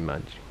carrellata di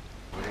immagini.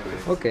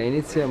 Ok,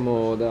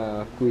 iniziamo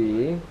da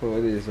qui. Come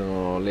vedete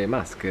sono le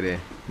maschere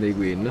dei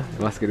Queen, le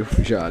maschere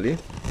ufficiali,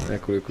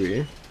 eccole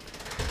qui.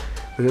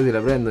 Così la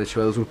prendo e ci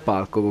vado sul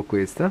palco con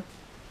questa.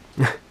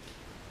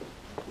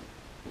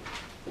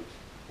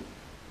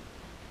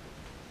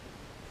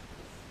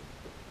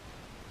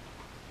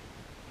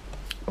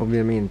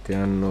 Ovviamente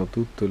hanno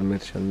tutto il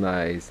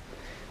merchandise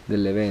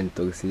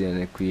dell'evento che si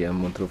tiene qui a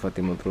Montreux,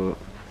 infatti Montreux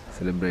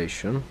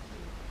Celebration,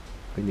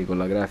 quindi con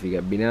la grafica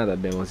abbinata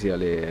abbiamo sia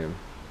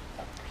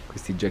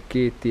questi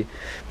giacchetti,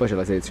 poi c'è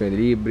la selezione di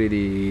libri,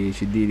 di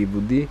CD,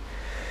 DVD,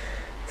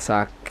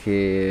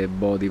 sacche,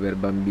 body per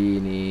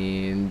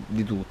bambini,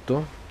 di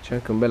tutto. C'è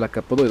anche un bel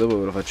accappatoio, dopo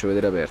ve lo faccio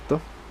vedere aperto,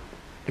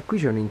 e qui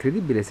c'è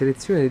un'incredibile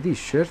selezione di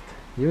t-shirt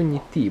di ogni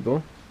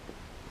tipo,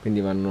 quindi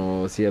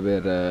vanno sia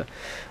per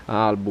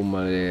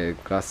album, le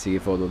classiche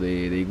foto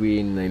dei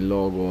Queen, il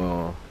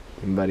logo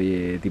in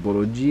varie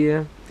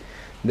tipologie,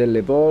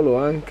 delle polo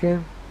anche,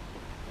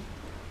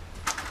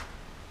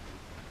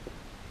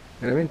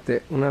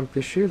 veramente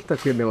un'ampia scelta.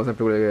 Qui abbiamo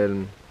sempre quelle che è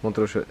il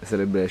Montreux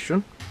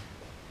Celebration.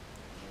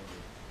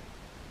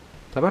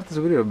 La parte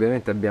superiore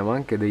ovviamente abbiamo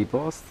anche dei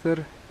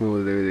poster, come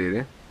potete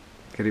vedere,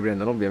 che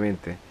riprendono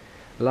ovviamente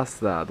la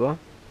statua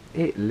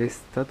e le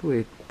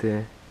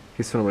statuette,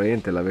 che sono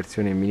praticamente la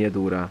versione in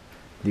miniatura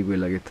di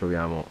quella che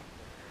troviamo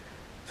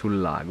sul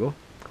lago,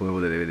 come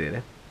potete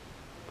vedere,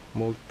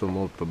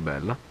 molto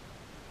bella.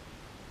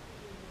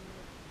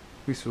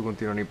 Qui su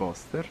continuano i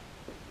poster.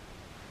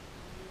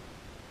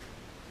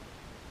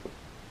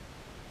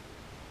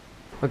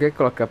 Ok,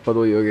 ecco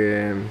l'accappatoio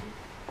che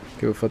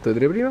vi ho fatto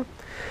vedere prima,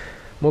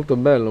 molto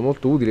bello,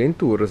 molto utile in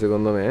tour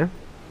secondo me.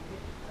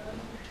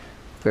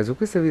 Ok, su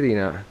questa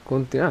vetrina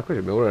continua, qui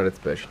abbiamo una Red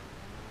Special,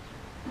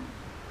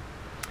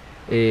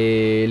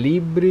 e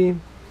libri,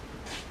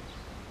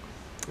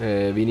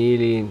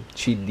 vinili,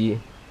 CD.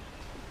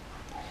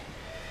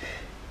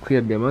 Qui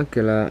abbiamo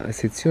anche la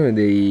sezione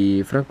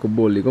dei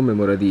francobolli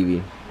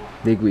commemorativi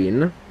dei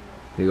Queen,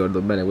 ricordo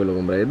bene quello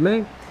con Brian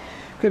May.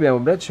 Qui abbiamo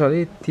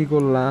braccialetti,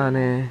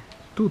 collane,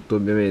 tutto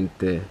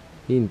ovviamente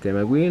in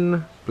tema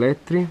Queen,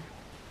 plettri,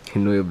 che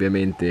noi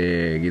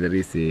ovviamente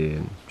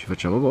chitarristi ci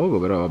facciamo poco,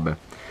 però vabbè,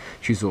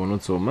 ci sono,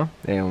 insomma,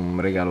 è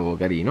un regalo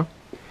carino,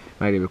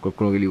 magari per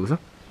qualcuno che li usa.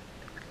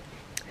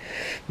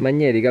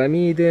 Magneti,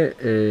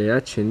 calamite,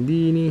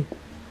 accendini.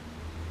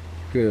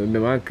 Qui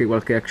abbiamo anche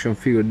qualche action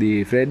figure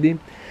di Freddy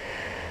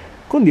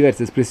con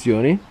diverse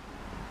espressioni,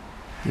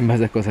 in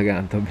base a cosa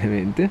canta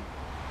ovviamente.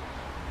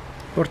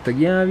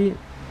 Portachiavi,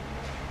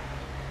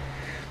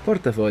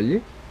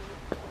 portafogli,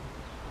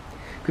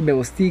 qui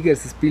abbiamo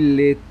stickers,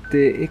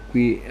 spillette e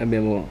qui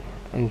abbiamo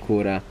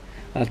ancora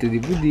altri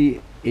DVD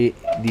e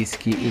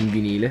dischi in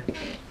vinile.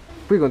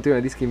 Qui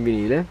continuano i dischi in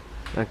vinile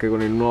anche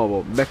con il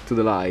nuovo Back to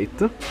the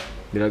Light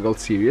della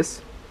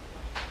ENG.SUBS,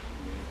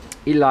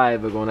 il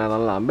live con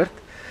Adam Lambert.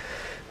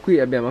 Qui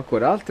abbiamo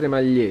ancora altre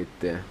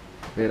magliette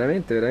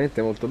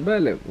veramente molto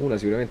belle, una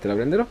sicuramente la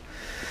prenderò.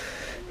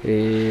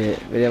 E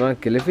vediamo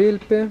anche le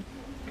felpe,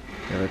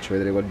 ne faccio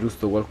vedere qua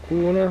giusto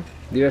qualcuna,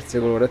 diverse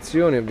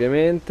colorazioni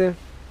ovviamente.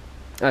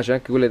 C'è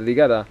anche quella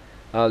dedicata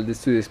al The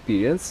Studio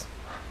Experience,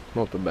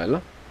 molto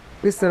bella.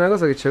 Questa è una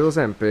cosa che c'avevo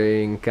sempre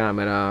in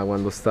camera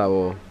quando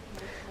stavo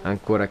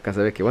ancora a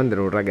casa vecchia, quando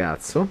ero un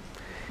ragazzo,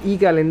 i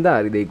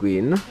calendari dei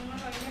Queen,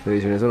 dove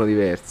ce ne sono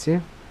diversi.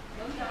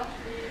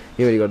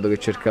 Io mi ricordo che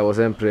cercavo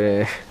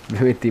sempre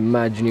ovviamente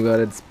immagini con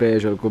Red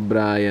Special, con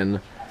Brian,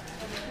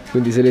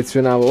 quindi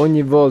selezionavo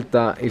ogni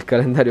volta il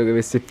calendario che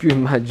avesse più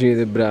immagini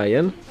di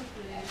Brian,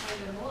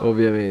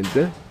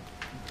 ovviamente.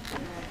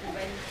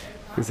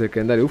 Questo è il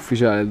calendario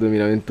ufficiale del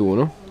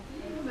 2021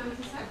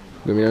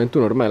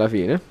 ormai alla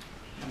fine.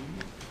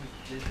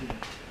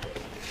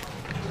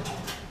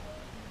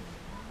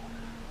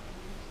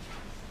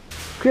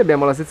 Qui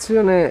abbiamo la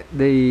sezione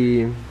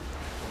dei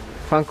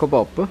Funko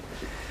Pop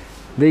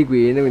dei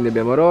Queen, quindi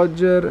abbiamo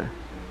Roger,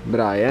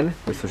 Brian,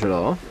 questo ce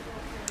l'ho,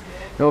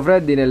 abbiamo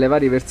Freddy nelle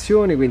varie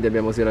versioni, quindi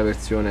abbiamo sia la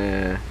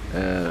versione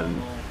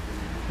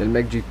del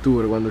Magic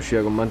Tour quando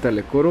usciva con mantello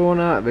e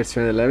corona,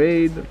 versione della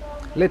Raid,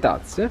 le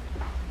tazze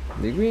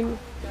dei Queen,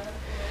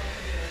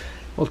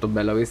 molto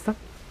bella questa.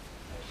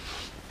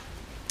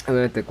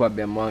 Ovviamente qua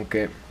abbiamo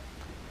anche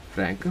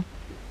Frank,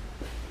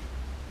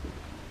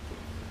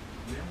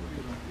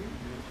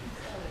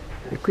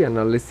 e qui hanno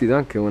allestito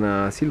anche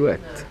una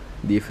silhouette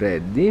di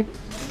Freddy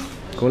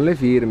con le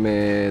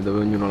firme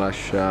dove ognuno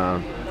lascia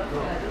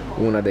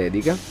una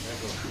dedica.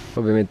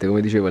 Ovviamente,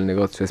 come dicevo, il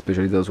negozio è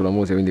specializzato sulla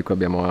musica, quindi qua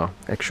abbiamo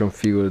action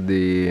figure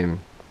di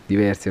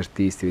diversi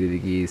artisti,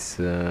 vedete Kiss,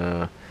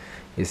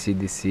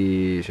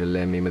 AC/DC, c'è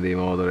l'Emmy dei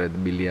Motorhead,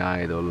 Billy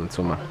Idol,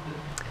 insomma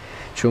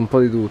c'è un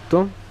po' di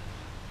tutto.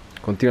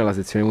 Continua la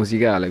sezione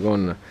musicale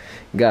con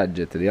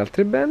gadget di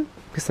altre band.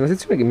 Questa è una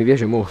sezione che mi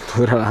piace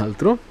molto, tra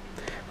l'altro,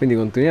 quindi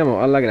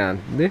continuiamo alla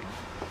grande.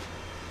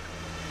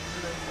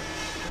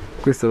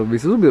 Questo l'ho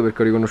visto subito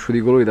perché ho riconosciuto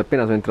i colori da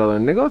appena sono entrato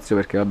nel negozio,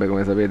 perché vabbè,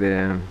 come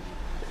sapete,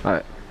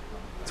 vabbè,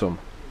 insomma.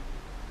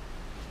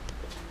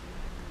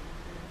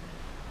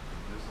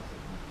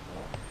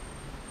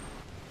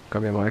 Qua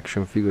abbiamo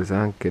action figures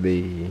anche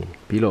dei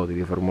piloti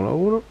di Formula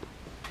 1,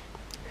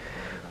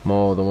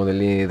 moto,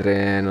 modellini di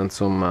treno,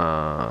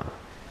 insomma.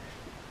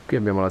 Qui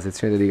abbiamo la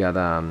sezione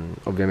dedicata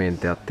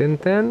ovviamente a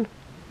 1010,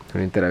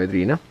 un'intera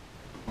vetrina.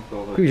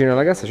 Qui vicino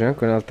alla cassa c'è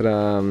anche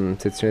un'altra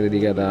sezione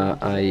dedicata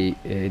ai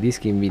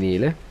dischi in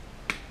vinile,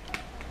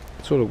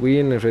 solo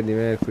Queen, Freddie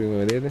Mercury,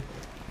 come vedete.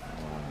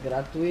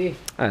 Gratuito.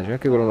 C'è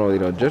anche quello nuovo di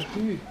Roger,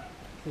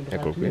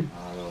 eccolo qui.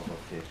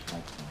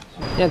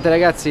 Niente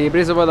ragazzi,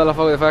 preso poi dalla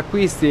foto di fare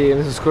acquisti,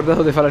 mi sono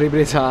scordato di fare la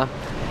ripresa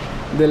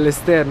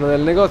dell'esterno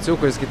del negozio.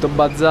 Comunque è scritto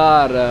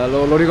Bazar,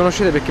 lo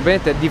riconoscete perché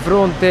praticamente è di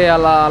fronte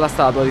alla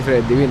statua di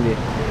Freddie, quindi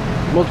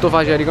molto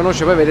facile da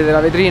riconoscere. Poi vedete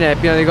la vetrina è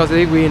piena di cose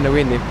di Queen,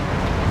 quindi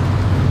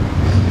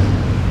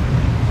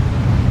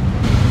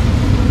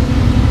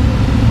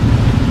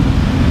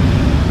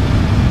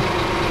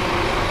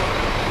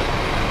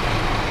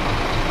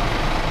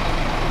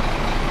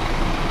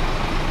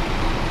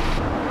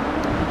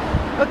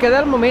ok.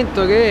 Dal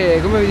momento che,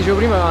 come vi dicevo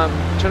prima,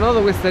 ci hanno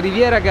dato questa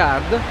Riviera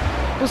Card,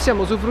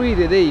 possiamo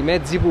usufruire dei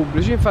mezzi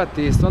pubblici.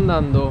 Infatti sto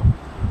andando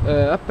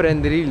a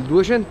prendere il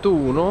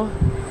 201,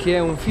 che è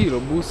un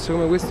filobus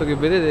come questo che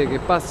vedete che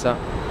passa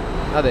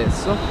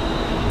adesso,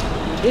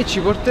 e ci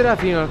porterà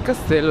fino al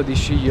castello di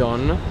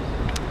Chillon,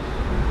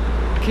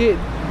 che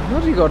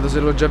non ricordo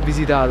se l'ho già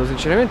visitato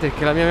sinceramente,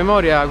 perché la mia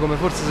memoria, come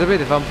forse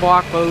sapete, fa un po'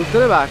 acqua da tutte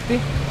le parti.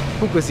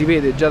 Comunque si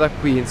vede già da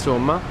qui,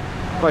 insomma.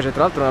 Poi c'è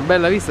tra l'altro una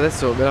bella vista,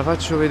 adesso ve la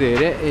faccio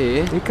vedere,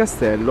 e il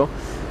castello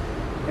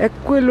è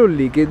quello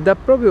lì che dà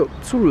proprio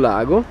sul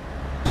lago.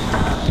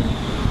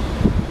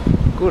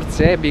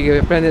 Corse epiche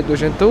per prendere il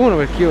 201,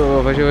 perché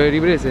io facevo le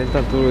riprese e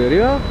intanto lui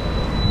arrivava.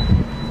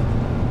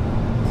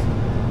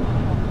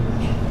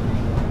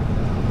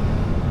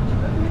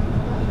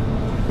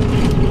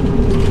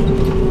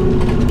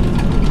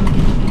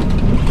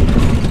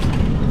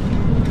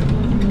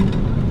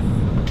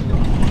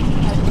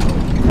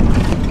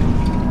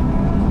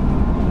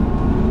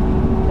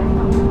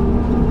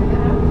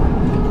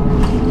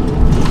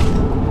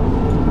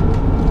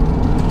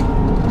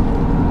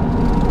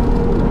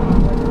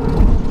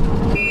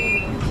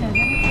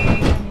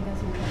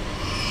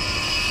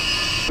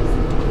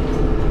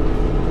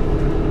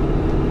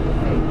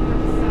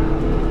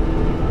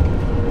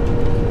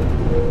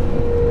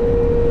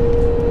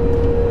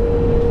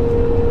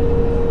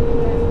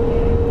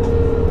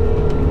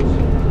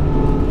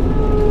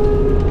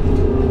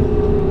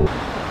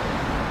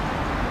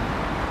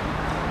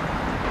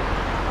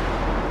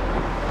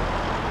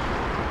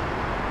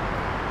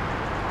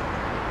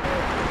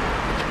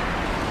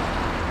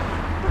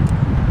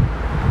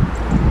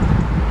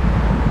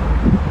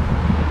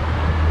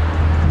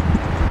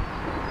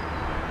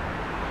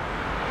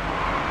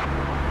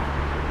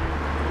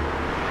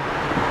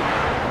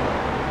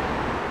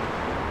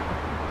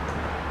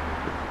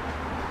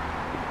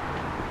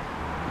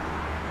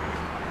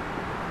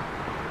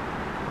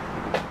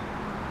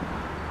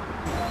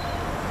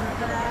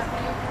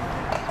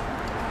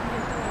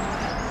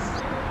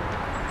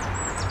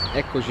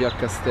 eccoci al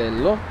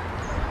castello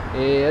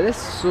e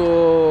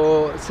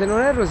adesso, se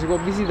non erro, si può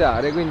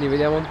visitare, quindi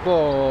vediamo un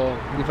po'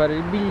 di fare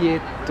il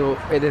biglietto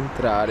ed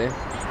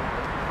entrare.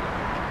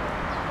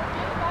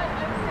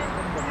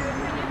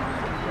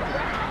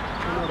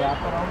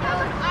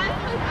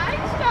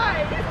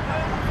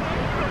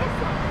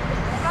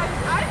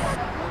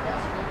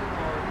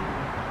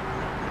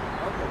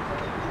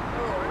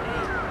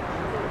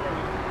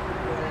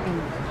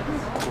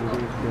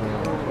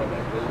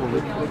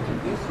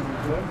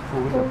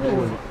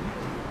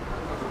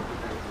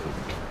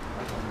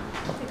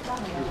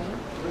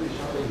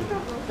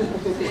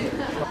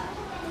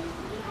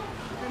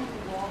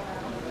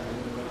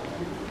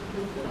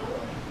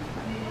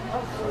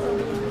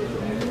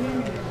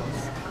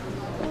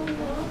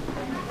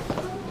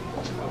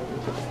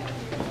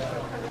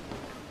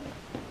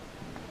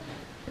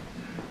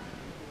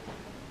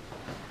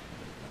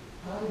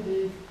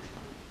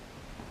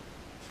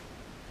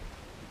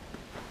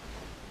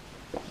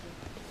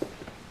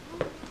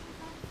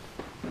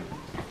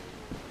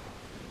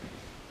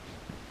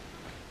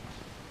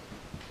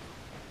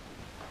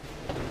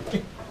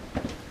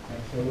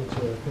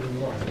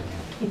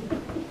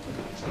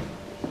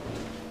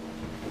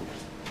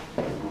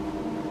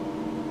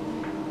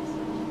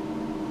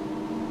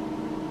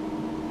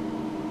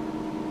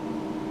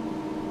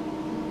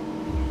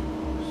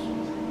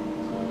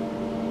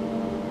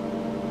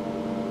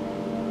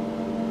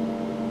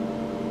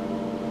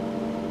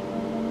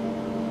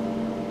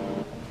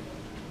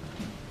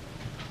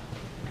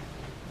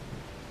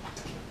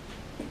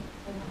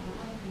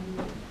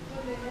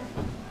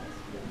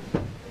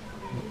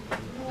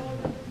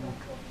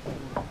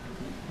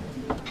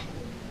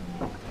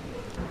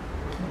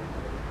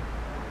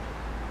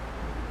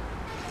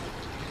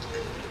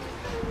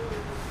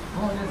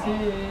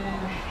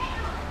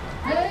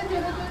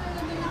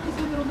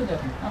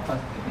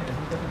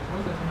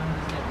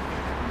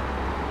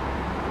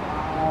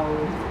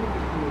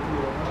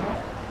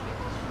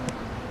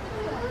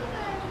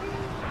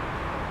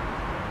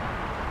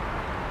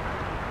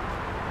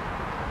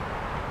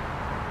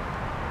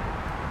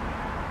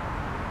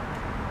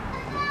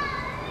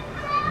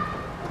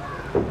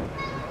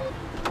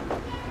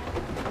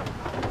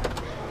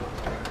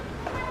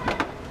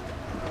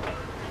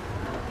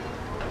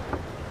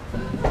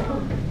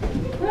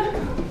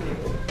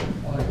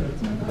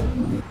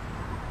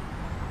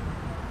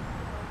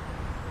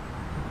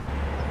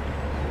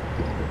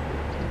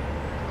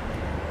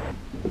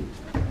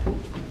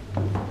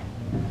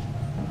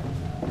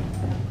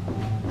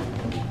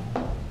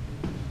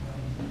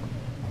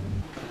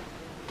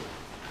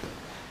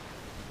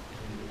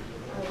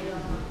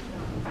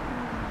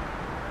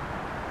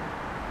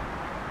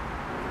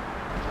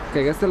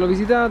 Ok, castello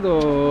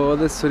visitato,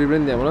 adesso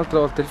riprendiamo un'altra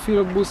volta il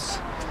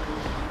filobus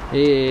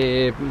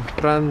e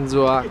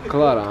pranzo a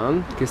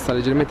Claran, che sta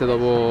leggermente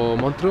dopo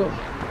Montreux.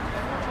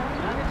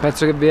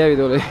 Penso che vi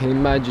evito le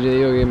immagini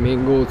io che mi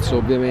ingozzo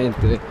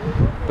ovviamente,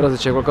 però se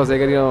c'è qualcosa di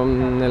carino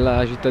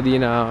nella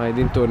cittadina e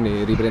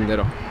dintorni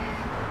riprenderò.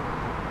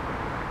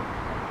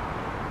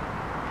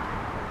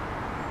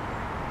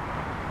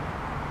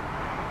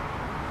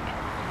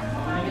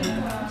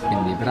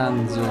 Quindi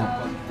pranzo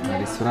al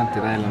ristorante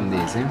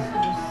thailandese.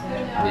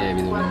 Vi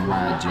evito le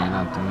immagini,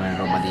 tanto non è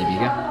roba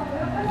tipica.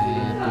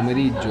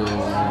 Pomeriggio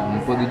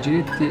un po' di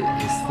giretti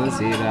e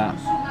stasera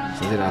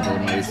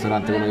torno al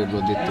ristorante, quello che vi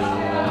ho detto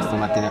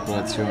stamattina a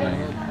colazione,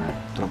 che è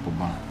troppo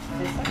buono.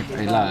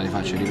 E là le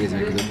faccio riprese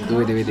perché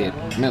dovete vedere,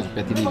 almeno sono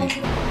piatti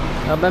tipici.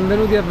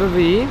 Benvenuti a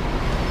VV.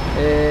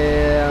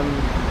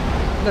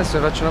 Adesso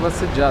faccio una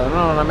passeggiata, non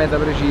ho una meta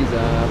precisa,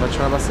 faccio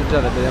una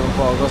passeggiata e vediamo un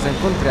po' cosa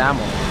incontriamo.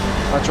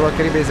 Faccio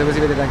qualche ripresa così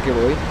vedete anche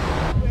voi.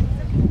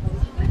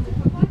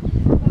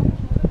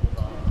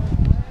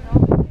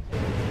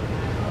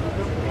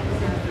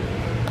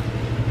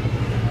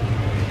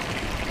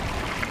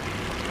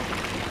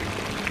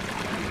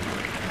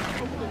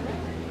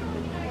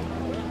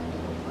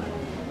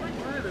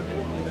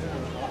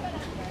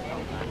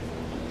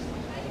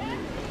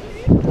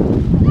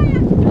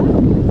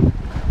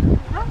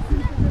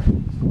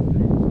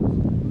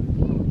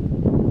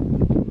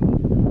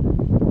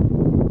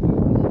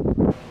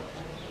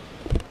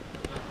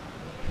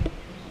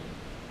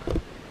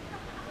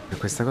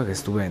 Questa qua che è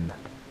stupenda,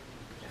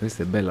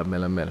 questa è bella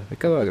bella bella,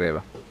 peccato la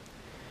creva,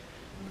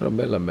 però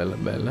bella bella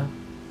bella.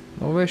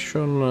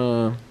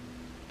 Ovation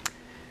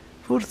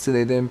forse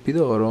dei tempi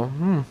d'oro,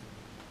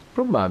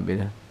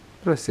 probabile,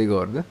 però è 6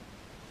 corde.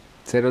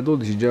 Se era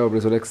 12 già avevo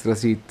preso l'extra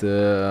seat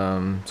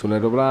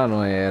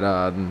sull'aeroplano e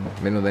era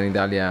venuta in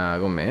Italia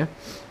con me.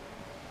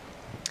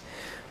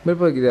 Bel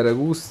po' di chitarre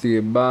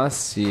acustiche,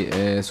 bassi,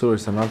 solo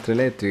ci sono altre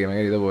elettriche,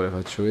 magari dopo le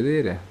faccio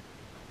vedere.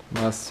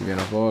 Bassi,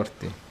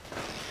 pianoforti,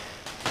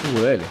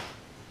 ukulele,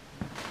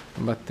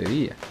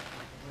 batteria.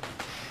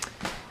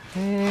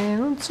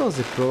 Non so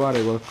se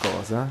provare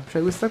qualcosa,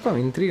 cioè questa qua mi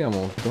intriga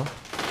molto.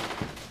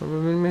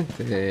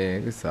 Probabilmente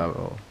questa la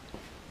provo.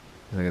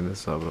 Questa che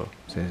adesso la provo.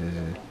 Sì, sì,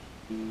 sì.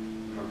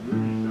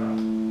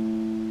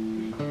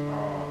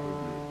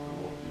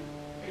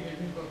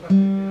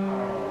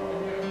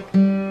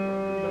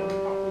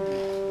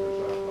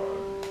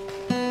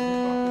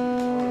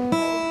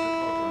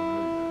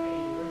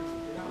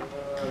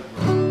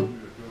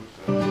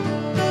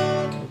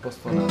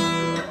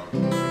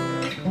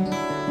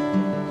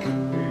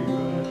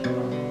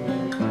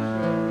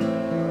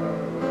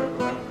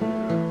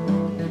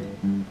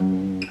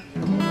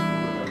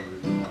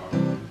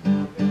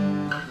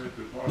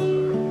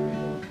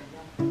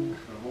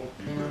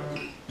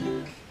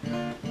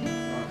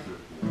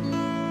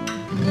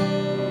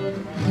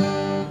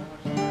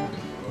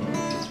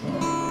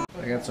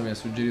 ragazzo mi ha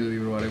suggerito di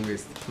provare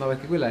questa. No,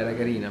 perché quella era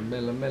carina,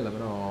 bella bella,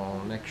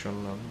 però un action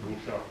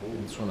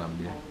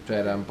insuonabile. Cioè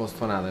era un po'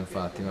 stonata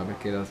infatti, ma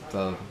perché era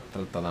stata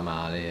trattata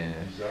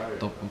male,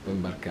 top un po'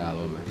 imbarcato,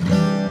 vabbè.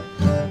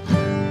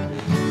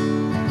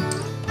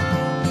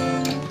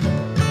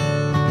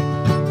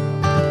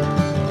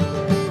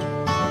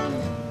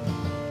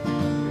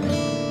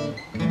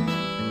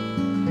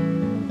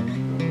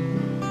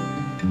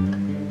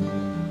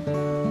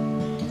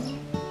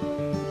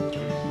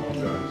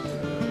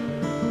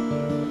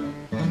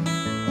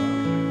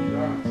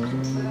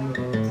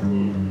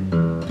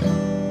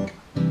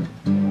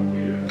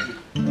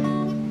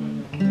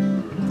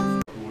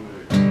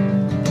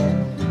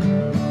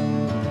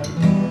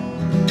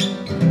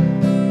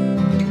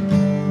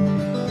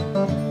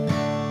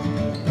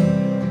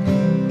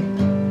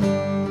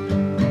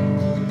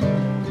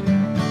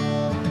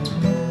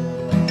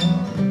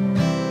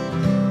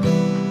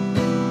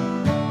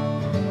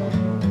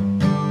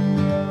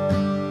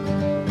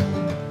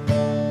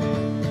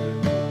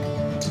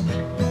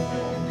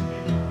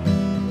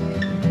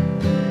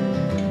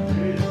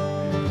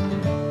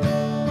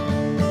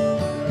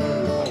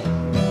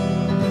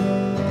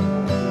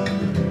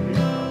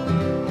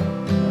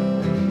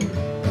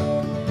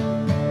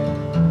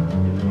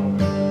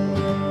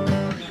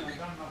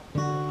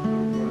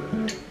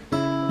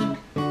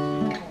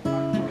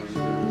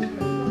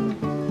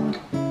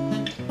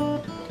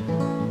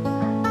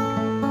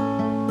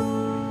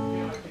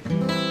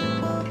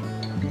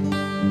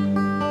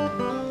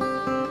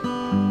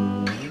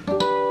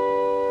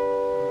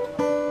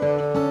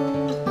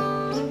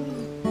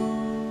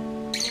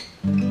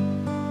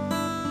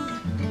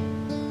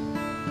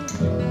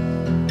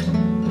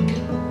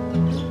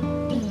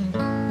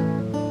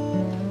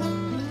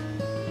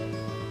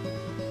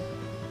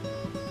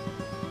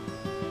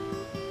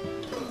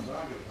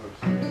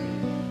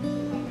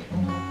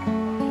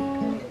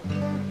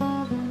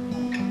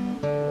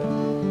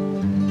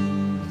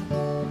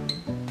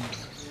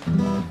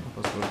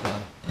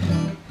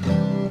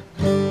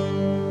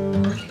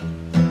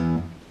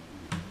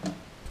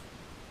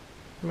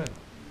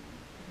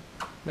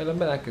 Bella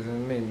bella, anche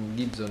secondo me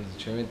Gibson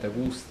sinceramente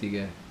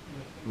acustiche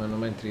mi hanno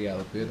mai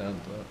intrigato più di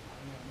tanto.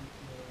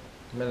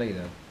 Bella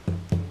chitarra.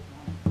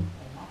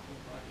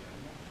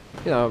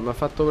 Mi ha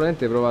fatto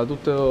veramente provare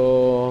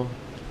tutto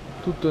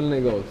il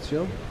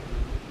negozio.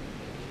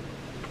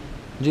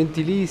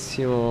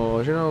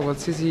 Gentilissimo, cioè no,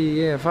 qualsiasi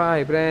che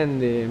fai,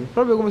 prendi,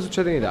 proprio come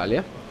succede in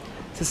Italia.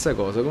 Stessa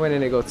cosa, come nei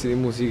negozi di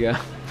musica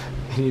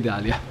in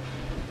Italia.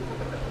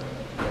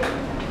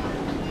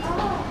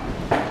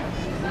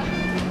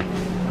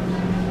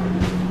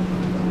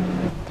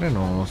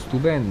 Treno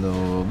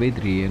stupendo,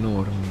 vetri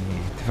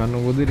enormi, ti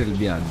fanno godere il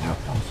viaggio.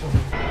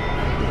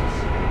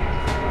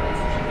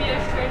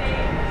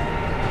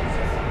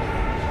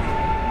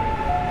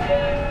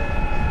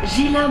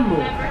 Gilamo,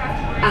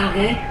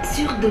 arrêt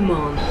sur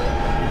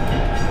demande.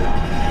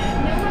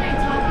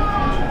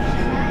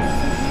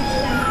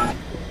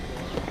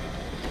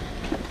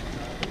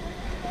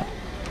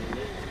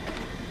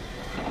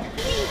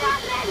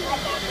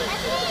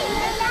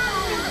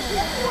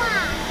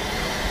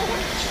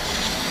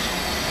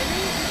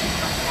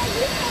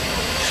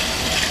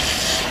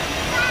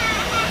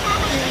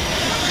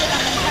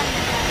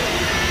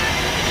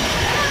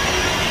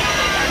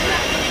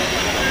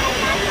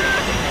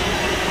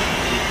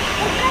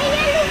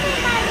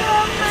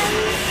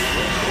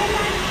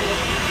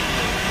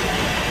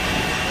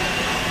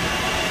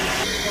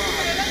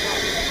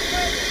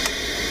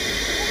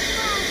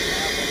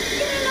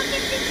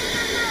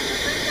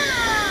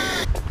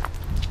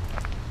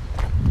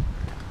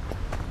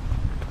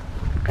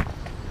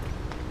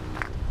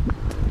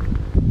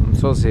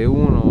 Non so se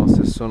uno o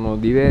se sono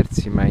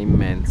diversi, ma è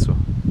immenso.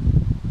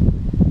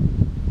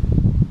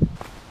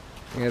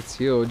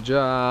 Ragazzi, io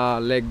già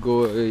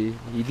leggo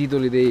i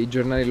titoli dei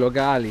giornali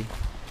locali.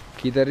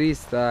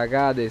 Chitarrista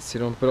cade e si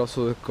rompe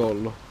l'osso del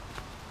collo.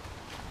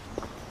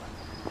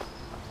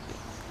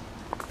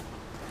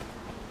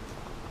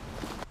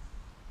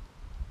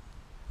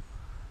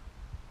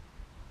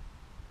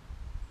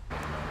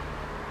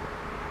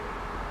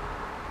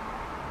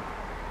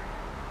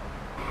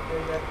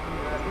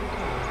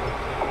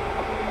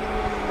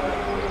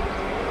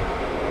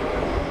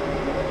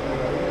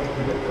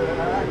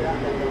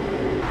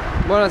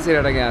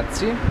 Buonasera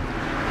ragazzi,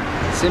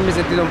 se mi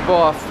sentite un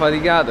po'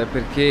 affaticato è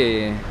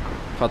perché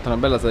ho fatto una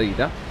bella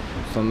salita.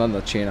 Sto andando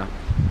a cena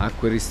a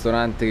quel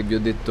ristorante che vi ho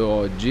detto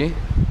oggi,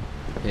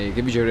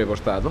 che vi ci avrei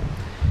portato.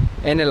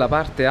 È nella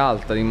parte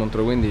alta di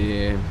Montreux,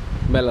 quindi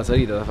bella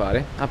salita da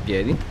fare a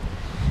piedi.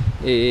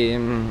 E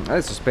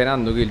adesso,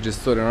 sperando che il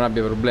gestore non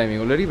abbia problemi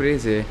con le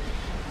riprese,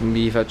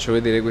 vi faccio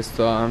vedere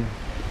questa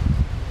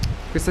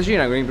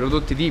cena con i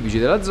prodotti tipici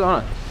della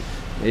zona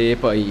e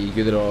poi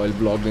chiuderò il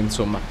vlog.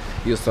 Insomma,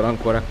 io starò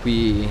ancora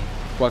qui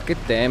qualche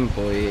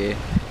tempo,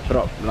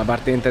 però la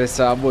parte che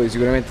interessava a voi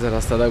sicuramente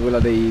sarà stata quella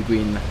dei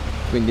Queen,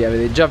 quindi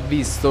avete già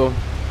visto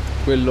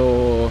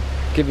quello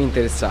che vi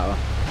interessava.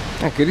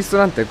 Ecco, il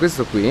ristorante è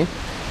questo qui.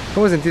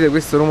 Come sentite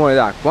questo rumore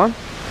d'acqua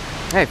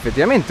È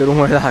effettivamente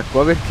rumore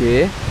d'acqua,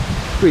 perché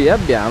qui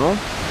abbiamo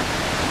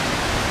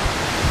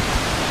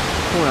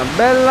una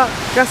bella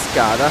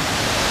cascata.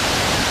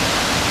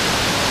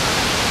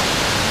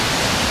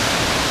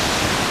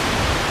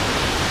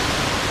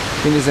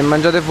 Quindi se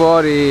mangiate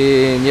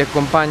fuori vi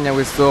accompagna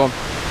questo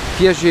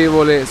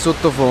piacevole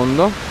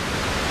sottofondo.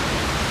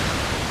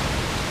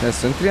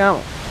 Adesso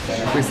entriamo.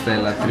 Questa è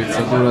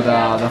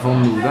l'attrezzatura da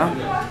fonduta,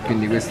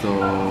 quindi questo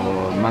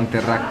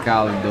manterrà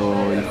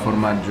caldo il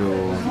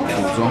formaggio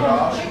fuso.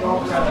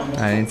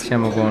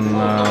 Iniziamo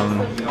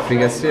con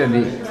fricassera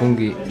di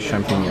funghi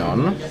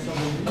champignon.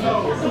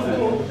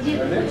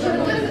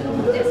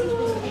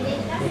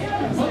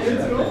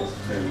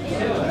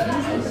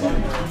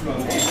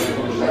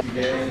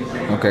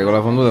 Ok, con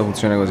la fonduta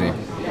funziona così.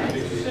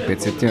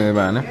 Pezzettino di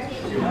pane.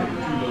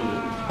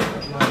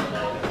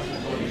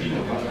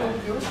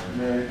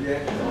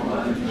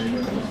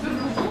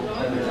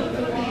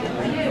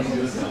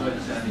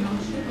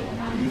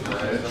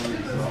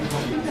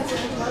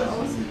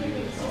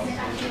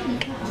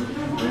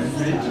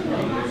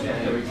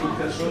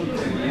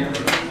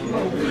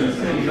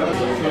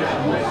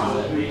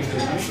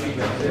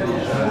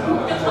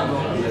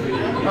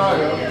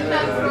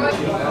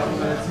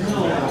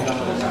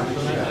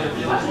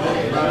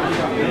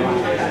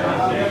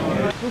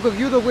 Dunque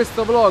chiudo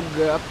questo vlog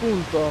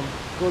appunto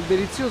col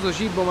delizioso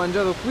cibo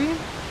mangiato qui.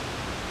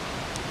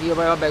 Io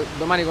poi vabbè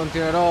domani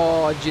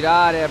continuerò a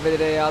girare, a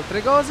vedere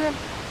altre cose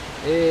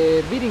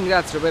e vi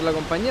ringrazio per la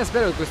compagnia.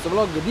 Spero che questo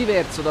vlog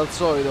diverso dal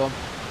solito,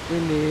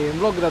 quindi un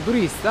vlog da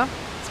turista,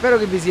 spero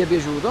che vi sia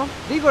piaciuto.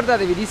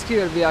 Ricordatevi di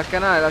iscrivervi al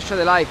canale,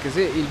 lasciate like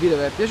se il video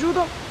vi è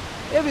piaciuto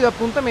e vi do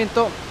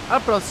appuntamento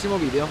al prossimo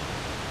video.